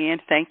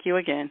 And thank you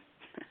again.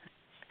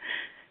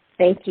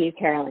 Thank you,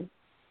 Carolyn.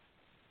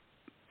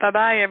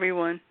 Bye-bye,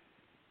 everyone.